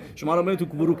شما رو تو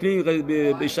بروکلین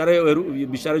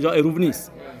بیشتر جا اروو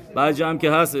نیست بعضی جا هم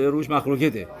که هست روش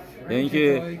مخلوقته یعنی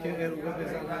که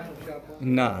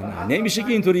نه نمیشه که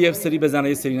اینطوری یه سری بزنه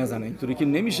یه سری نزنه اینطوری که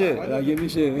نمیشه. اگه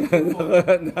میشه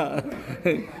نه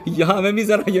یا همه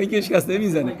میزنن یا اینکه هیچ کس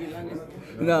نمیزنه.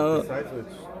 نه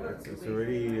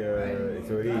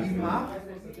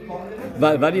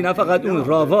ولی نه فقط اون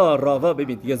راوا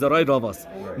ببین دیگه زرای راواست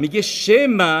میگه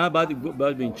شما بعد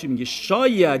ببین چی میگه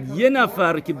شاید یه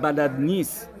نفر که بلد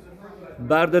نیست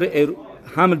برداره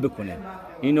حمل بکنه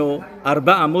اینو 4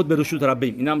 عمود به رشود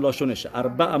ربیم اینم لاشونشه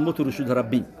 4 عمود تو رشود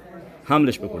ربیم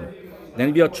حملش بکنه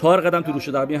یعنی بیا 4 قدم تو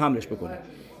رشود ربیم حملش بکنه.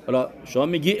 حالا شما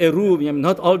میگی اروب یعنی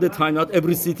not all the time not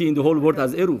every city in the whole world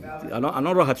has اروب.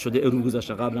 الان راحت شده اروب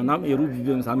گذاشتن قبلا هم اروب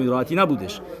همین راحتی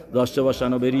نبودش داشته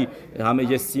باشن و بری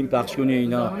همه یه سیم پخش کنی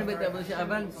اینا. اول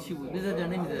چی بود میذارن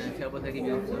نمیذارن شبات اگه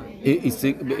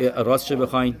میافتاد راست چه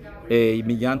بخواین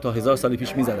میگن تا 1000 سال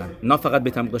پیش میزدن نه فقط به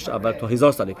تمقداش اول تا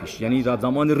 1000 سال پیش یعنی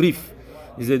زمان ریف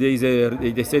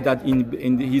they said that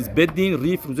in his bedin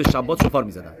ریف روز شبات شofar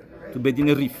میزدن تو بدین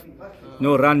ریف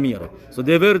نو رن میاره. so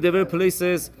there were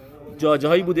places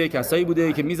جاهایی بوده کسایی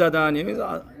بوده که میزدن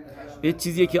یه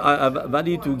چیزیه که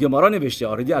ولی تو گمارا نوشته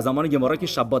آردی از زمان گمارا که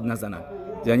شبات نزنن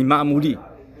یعنی معمولی.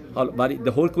 حالا ولی the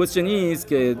whole question is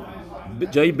که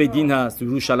جایی بدین هست تو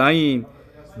یروشلایم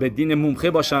بدین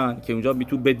ممخه باشن که اونجا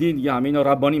تو بدین دیگه همه اینا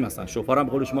ربانی مثلا شofar هم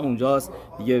به قول شما اونجاست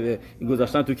دیگه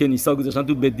گذاشتن تو کنیسا گذاشتن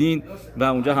تو بدین و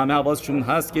اونجا همه حواسشون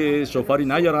هست که شofاری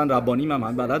نیارن ربانی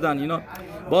هم بلدن اینا.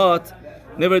 but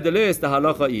nevertheless the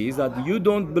halacha is that you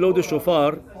don't blow the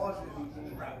shofar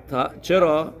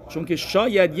چرا؟ چون که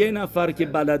شاید یه نفر که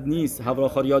بلد نیست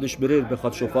هواخوار یادش بره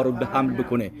بخواد شofar رو به حمل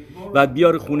بکنه بعد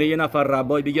بیاره خونه یه نفر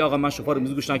ربای بگه آقا من شofar رو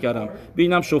گوش نکردم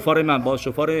ببینم شofar من با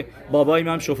شofar بابای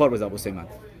من شofar بزن واسه من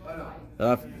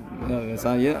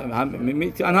مثلا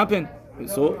can happen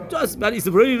so just but it's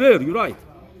very rare you're right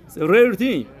rare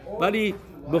thing. ولی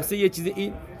بخصه یه چیز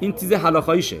این چیز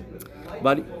حلاخاییشه.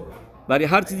 ولی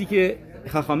هر چیزی که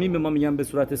خاخامین به ما میگن به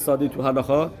صورت ساده تو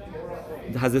حلاخا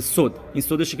از صد، این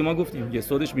صدشی که ما گفتیم یه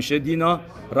صدش میشه دینا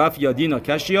رف یا دینا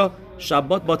کشیا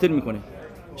شبات باطل میکنه.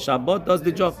 شبات داز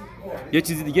جاب. یه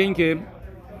چیزی دیگه این که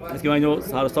از که من اینو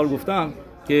هر سال گفتم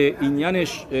که این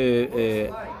یعنیش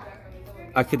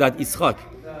عقیدت اسحاق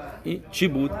چی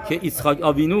بود که اسحاق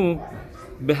آوینو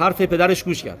به حرف پدرش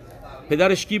گوش کرد.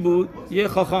 پدرش کی بود؟ یه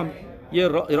خاخام،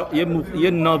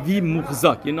 یه ناوی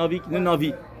مخزاک، یه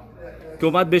ناوی که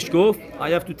اومد بهش گفت I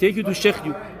have to take you to check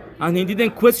you and he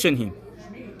didn't question him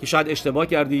که شاید اشتباه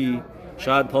کردی،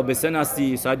 شاید پا به سن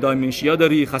هستی، شاید دایمنشیا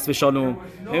داری، خسف شالوم،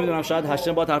 نمیدونم شاید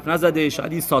هشتن با حرف نزده،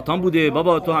 شاید این ساتان بوده.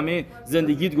 بابا تو همه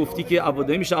زندگیت گفتی که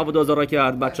عباده میشه عبادازارا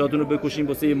کرد، بچه‌هاتون رو بکشین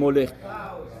واسه مولخ.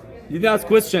 دیدی از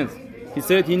questions he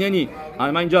said هیننی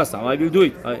من اینجا هستم I will do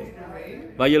it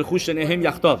و یلخوش نهم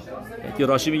یختاب که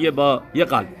راشی میگه با یه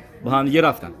قلب با هم دیگه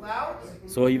رفتن.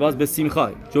 So he was به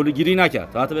سیمخای جلوگیری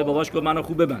نکرد، حتی به باباش گفت منو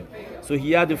خوب ببند. So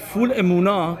he had full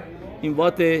امونا in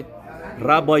what the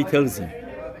rabbi tells him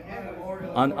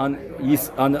on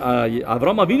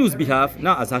Avraham Avinu's behalf.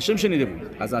 نه از هشم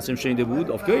شنیده بود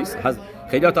of course.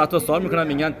 خیلی حتی سوال میکنن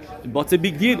میگن what's a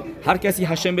big deal، هر کسی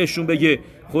هشم بهشون بگه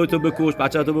خودتو بکش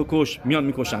بچه‌تو بکش میان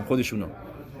میکشن خودشونو.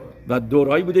 و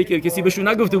دورایی بوده که کسی بهشون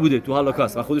نگفته بوده تو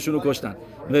هولوکاست و خودشونو کشتن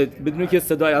بدون که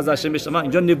صدای از هشم بشنوه.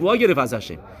 اینجا نبوت گرفت از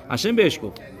هشم بهش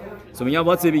گفت. سو میگن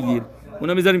واتس بگیر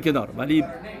اونا میذاریم کنار. ولی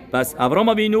بس ابراهام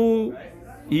آوینو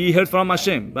he heard from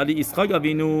Hashem ولی اسحاق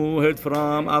آوینو heard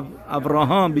from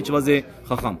Abraham which was a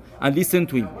chacham and listen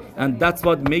to him and that's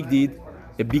what made it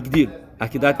a big deal.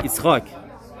 عقیدت اسحاق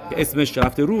که اسمش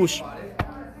رفته روش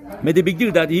made a big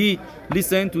deal that he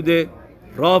listened to the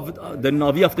Rav, the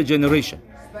Navi of the generation.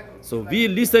 So we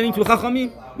listening to Chachamim,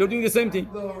 you're doing the same thing.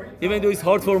 Even though it's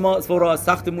hard for us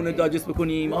سختمونه داجست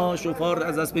بکنیم شوفار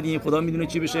از دست بدیم خدا میدونه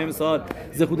چی بشه امسال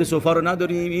زخود شوفار رو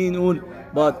نداریم این اون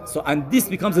but so and this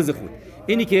becomes a زخود.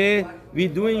 اینی که we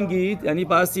doing it یعنی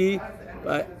باسی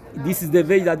this is the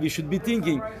way that we should be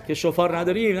thinking که شوفار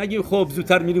نداریم نگیم خب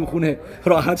زودتر میریم خونه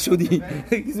راحت شدی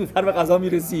زودتر به قضا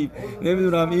میرسیم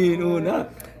نمیدونم این اون نه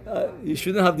you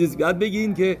shouldn't have this. بعد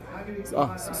بگین که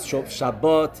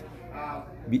شبات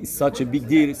such a big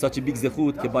deal such a big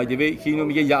زخود که by the way که اینو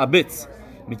میگه یعبت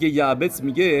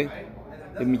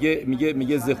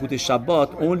میگه زخود شبات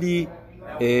only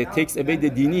takes away the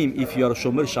dinim if you are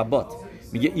شومر شبات.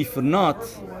 میگه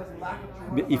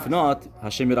if not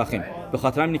هشم رحم. به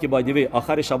خاطر همینه که by the way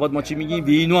آخر شبات ما چی میگیم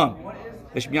وینو هم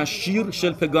بهش میگن شیر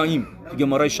شل پگایم تو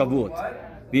گمارای شبوت.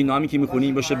 وینو همی که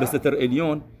میخونیم باشه به ستر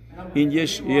الیون این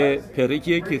یه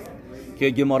پرکیه که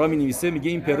گمارا مینویسه میگه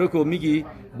این پرکو میگی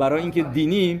برای اینکه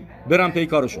دینیم برن پی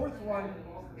کارشون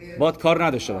باید کار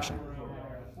نداشته باشن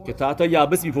که تا حتی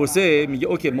یابس میپرسه میگه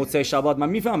اوکی موسع شبات من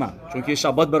میفهمم چون که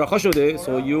شبات براخا شده so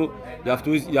you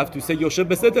have to say یوشب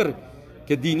بستر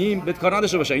که دینیم بهت کار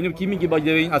نداشته باشه. اینو کی میگه باید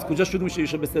این از کجا شروع میشه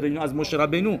یوشب بستر؟ اینو از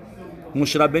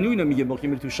مشربنو اینو میگه باقی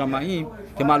میره تو شمعیم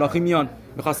که ملاخی میان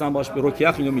میخواستن باش به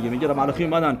رکیخ اینو میگه ملاخی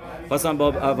اومدن خواستن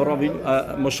با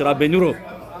مشربنو رو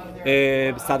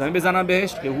صدمه بزنن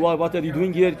بهش که هو what are you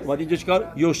doing here و اینجا چیکار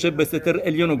یوشب به ستر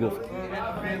الیونو گفت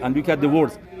and look at the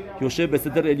words یوشب به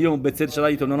ستر الیون به ستر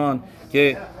شرایط اونان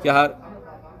که هر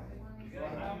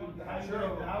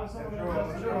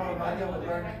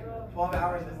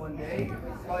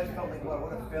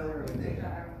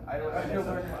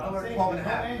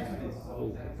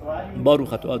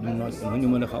باروخ تو ادونای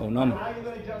من خونام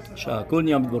شاکر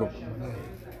نیام برو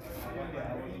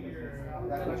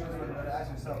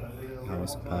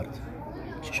حواس پرت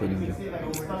چی شد اینجا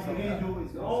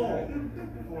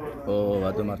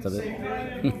و 2 مرتبه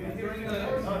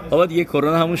بابا دیگه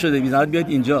کرونا همون شده بیزنت بیاید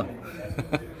اینجا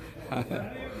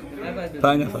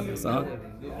 5 نفر هستن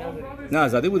نه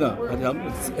زده بودم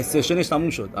سشنش تموم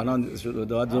شد الان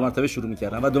 2 مرتبه شروع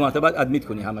میکردم و 2 مرتبه بعد ادمیت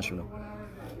کنی همشونو.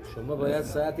 شما باید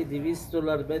ساعتی $200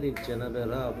 بدید جناب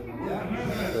راب.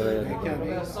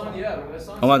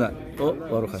 اومدن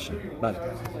بارو خشم بله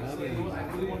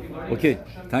اوکی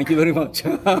thank you very much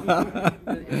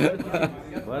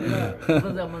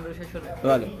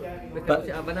بله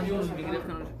اولم روز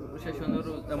میگرفتن ششانو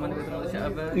رو زمانی که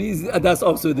اول that's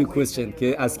also the question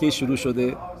که از کی شروع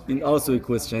شده این also a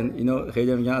question اینو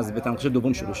خیلی میگن از به تنقش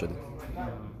دوم شروع شده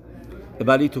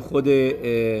ولی تو خود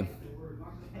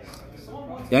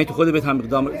یعنی تو خود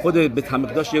به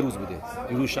تمقداش یه روز بوده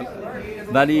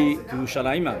ولی تو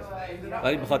یروشلایم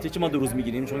ولی به خاطر چه ما 2 روز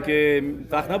میگیریم چون که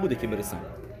وقت نبوده که برسن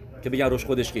که بگن روش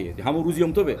خودش کیه همون روز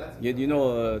یوم توبه یه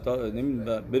دینو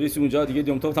برسی اونجا دیگه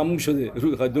یوم توب تموم شده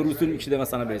 2 روز طول میکشیده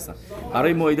مثلا برسن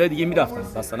برای موعده دیگه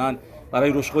میرفتن مثلا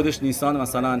برای روش خودش نیسان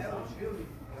مثلا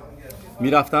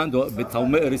میرفتن به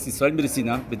تمام ارس اسرائیل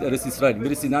میرسیدن، به ارس اسرائیل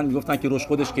میرسیدن، میگفتن که روش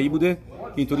خودش کی بوده،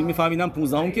 اینطوری میفهمیدن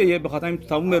 15 که به خاطر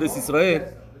تمام ارس اسرائیل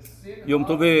یوم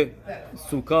تو به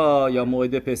سوکا یا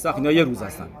موعد پسخ اینا یه روز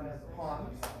هستن.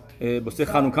 واسه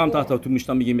خانوکا هم تا تو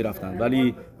میشتن میگه میرفتن،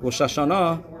 ولی روش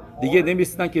هشانا دیگه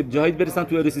نمیرسیدن که جایی برسن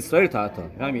تو ارس اسرائیل تا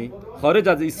همین خارج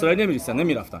از اسرائیل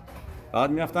نمیرفتن.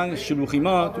 بعد میرفتن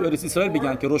شلوخیما تو ارس اسرائیل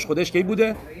بگن که روش خودش کی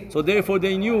بوده. So therefore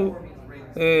they knew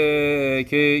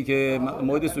که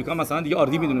موعد سوکا مثلا دیگه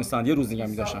آردی میدونستن، یه روز دیگه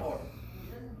میذاشتن.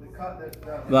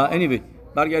 و anyway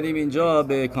برگردیم اینجا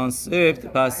به کانسپت.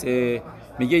 پس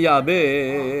میگه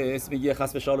یعبه میگه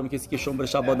خسب شالوم کسی که شنبه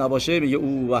شبات نباشه، میگه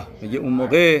او میگه اون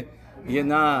موقع میگه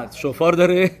نه شوفار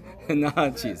داره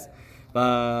نه چیز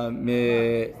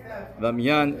و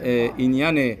میگن این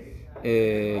یعنی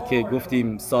که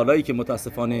گفتیم سالایی که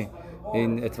متاسفانه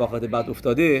این اتفاقات بد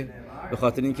افتاده به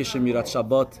خاطر اینکه شمیرت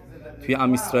شبات توی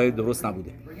ام اسرائیل درست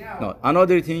نبوده.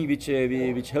 Another thing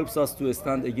which helps us to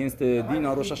stand against the din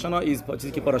Rosh Hashanah is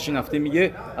چیزی که پاراشین هفته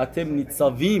میگه اتم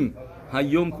نیتساویم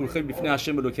هیوم کلخم بفنی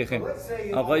هشم الوکیخم.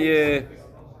 آقای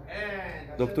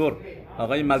دکتر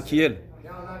آقای ملکیل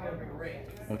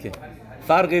اوکی،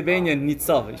 فرق بین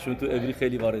نیتساو ایشون تو عبری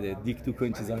خیلی وارده دیکتو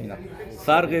کن چیزا اینا،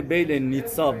 فرق بین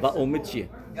نیتساو و امید چیه؟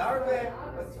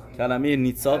 کلمه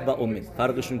نیتساو و امید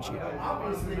فرقشون چیه؟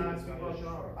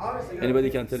 Anybody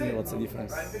can tell me what's the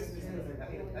difference؟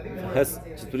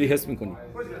 چطوری حس میکنی؟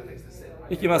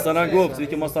 یکی مثلا گفت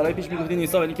یکی ما سالهای پیش میگفتیم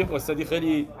نیتساو، یعنی که قصدی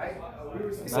خیلی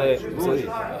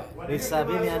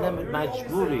نیتساوی یعنی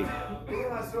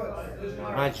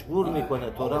مجبور میکنه،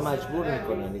 تورا مجبور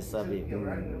میکنه نیتساوی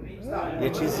یه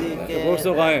چیزی که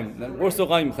ورس و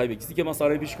قایم میخوای بگی چیزی که ما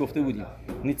سالهای پیش گفته بودیم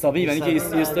نیتساوی یعنی که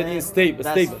استادی استیبل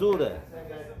دستوره.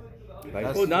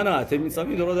 نه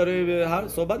تمیزامی داره هر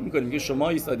صحبت میکنیم میگه شما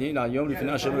ایستادین ایام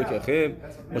ریفینه شما که خیر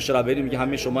مشربری میگه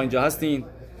همه شما اینجا هستین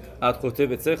اد خطه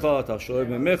به سخا تا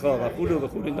شوه مخا و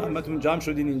خول همتون جمع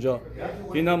شدین اینجا.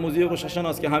 این هم موضوع روش هشانا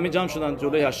است که همه جمع شدن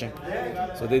جلوی هشم.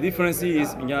 So the difference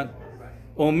is میگن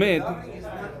امید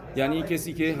یعنی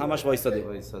کسی که همش وایساده،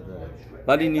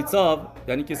 ولی نیتساو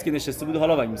یعنی کسی که نشسته بوده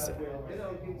حالا وای میسه،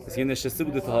 کسی که نشسته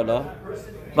بوده تا حالا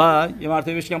و یه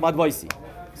مرتبه بهش میگن بعد وایسی.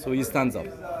 So he stands up.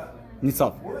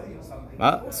 نیتساو.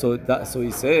 So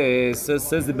he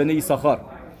says بنی یساخار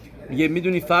میگه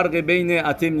میدونی فرق بین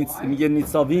اتم میگه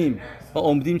نیتساویم و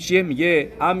امدیم چیه؟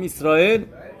 میگه ام اسرائیل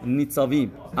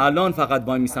نیتساویم الان فقط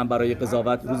وای میسن برای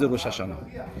قضاوت روز روش هشانا.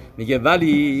 میگه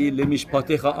ولی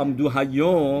لمیشپاتخ امدو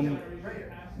هیوم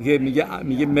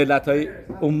میگه ملت‌های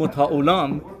امت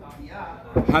هاولام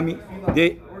همین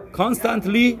they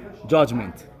constantly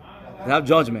judgment they have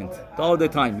judgment all the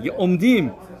time. میگه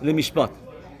امدیم لمیشپات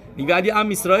میگه ولی ام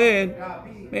اسرائیل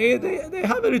they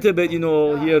have a little bit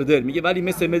here there. میگه ولی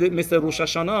مثل روش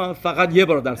هشانا فقط یه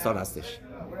بار در سال هستش.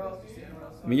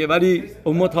 میگه ولی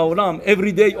امت هاولام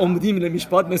every day امدیم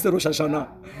لمیشپات مثل روش هشانا.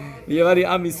 میگه ولی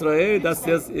ام اسرائیل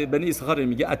دستی از بنی یساخار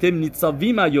میگه اتم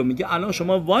نیتساویم ایوم میگه الان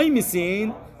شما وای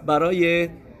میسین برای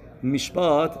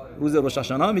میشپات روز روش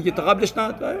هشانا. میگه تا قبلش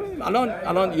نه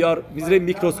الان یار میذاره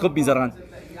میکروسکوپ میذارن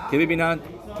که ببینن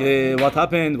که what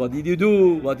happened, what did you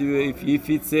do,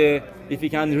 if you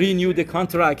can renew the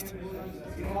contract.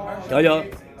 یا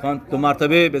دو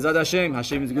مرتبه بزد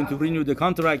هشم میگن to renew the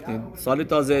contract سال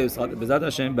تازه سال بزد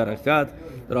هشم برکت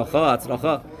راخا.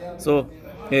 So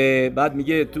بعد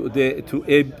میگه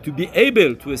to be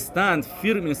able to stand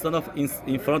firm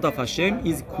in front of Hashem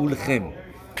is kulchem.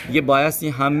 میگه بایستی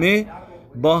همه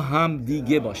با هم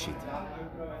دیگه باشید.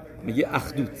 میگه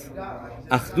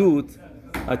اخدود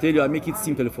I tell you I make it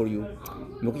simple for you.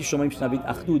 موقعی شما میشنوید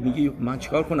اخدود میگه من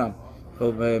چیکار کنم؟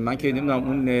 خب من که نمیدونم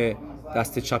اون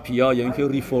دست چپیا یا اینکه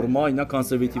ریفورما اینا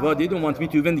کانسرواتیوا they don't want me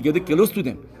to even get close to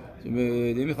them.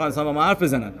 نمیخوان اصلا با من حرف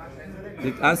بزنن.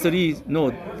 The answer is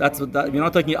no. We're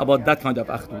not talking about that kind of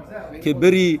اخدود. که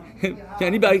بری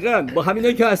یعنی دقیقاً با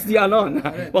همینایی که هستی الان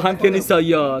با هم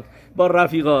کنیساییات با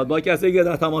رفیقات با کسایی که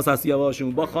در تماس هستی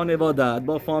باشون با خانوادت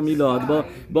با فامیلات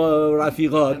با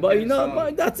رفیقات با اینا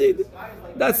that's it.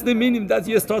 That's the meaning that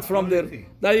you start from there.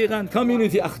 دقیقاً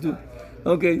community اخدود.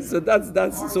 Okay, so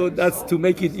that's to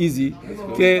make it easy.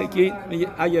 که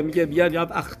اگه میگه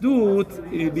بیاد اخدود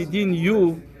within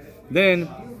you then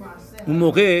اون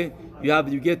موقع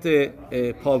you get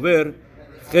power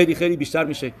خیلی خیلی بیشتر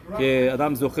میشه که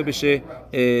آدم زخه بشه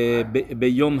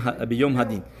به یوم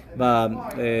هدین. و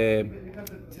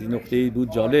نکته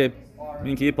بود جالب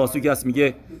این که یه پاسوکی هست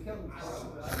میگه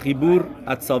خیبور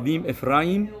اتساویم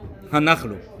افرایم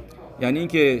هنخلو، یعنی این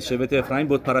که شبت افرایم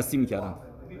بت پرستی میکردن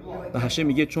و هشم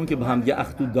میگه چون که با هم یه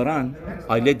اخدود دارن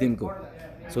I let them go.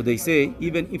 So they say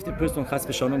even if the person خاص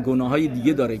به شانون گناههای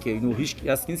دیگه داره که اینو هیچ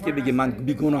کسی نیست که بگه من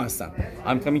بیگناه هستم.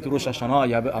 I'm coming to Rosh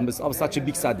Hashanah, I'm such a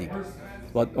big tzaddik.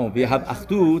 But we have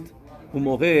اخدود اون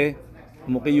موقع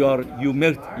you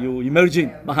merging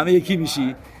با همه یکی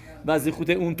میشی. بعضی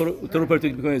خود اون تو رو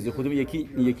پروتکت میکنه، بعضی خود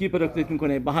یکی پروتکت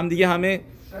میکنه، با هم دیگه همه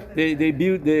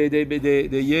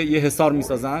یه حصار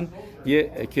میسازن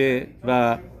که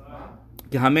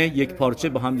همه یک پارچه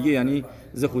با هم دیگه، یعنی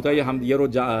زخوتای هم دیگه رو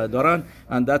دارن.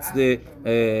 and that's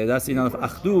enough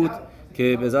اخدود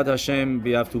که به ذات هاشم we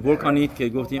have to work on it که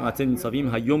گفتیم اتم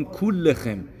نیسابیم هیوم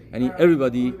کلخم، یعنی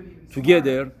everybody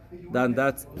together, then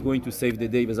that's going to save the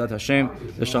day به ذات هاشم.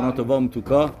 شانا توبا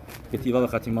متوکا کتیبا و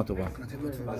ختیما توبا.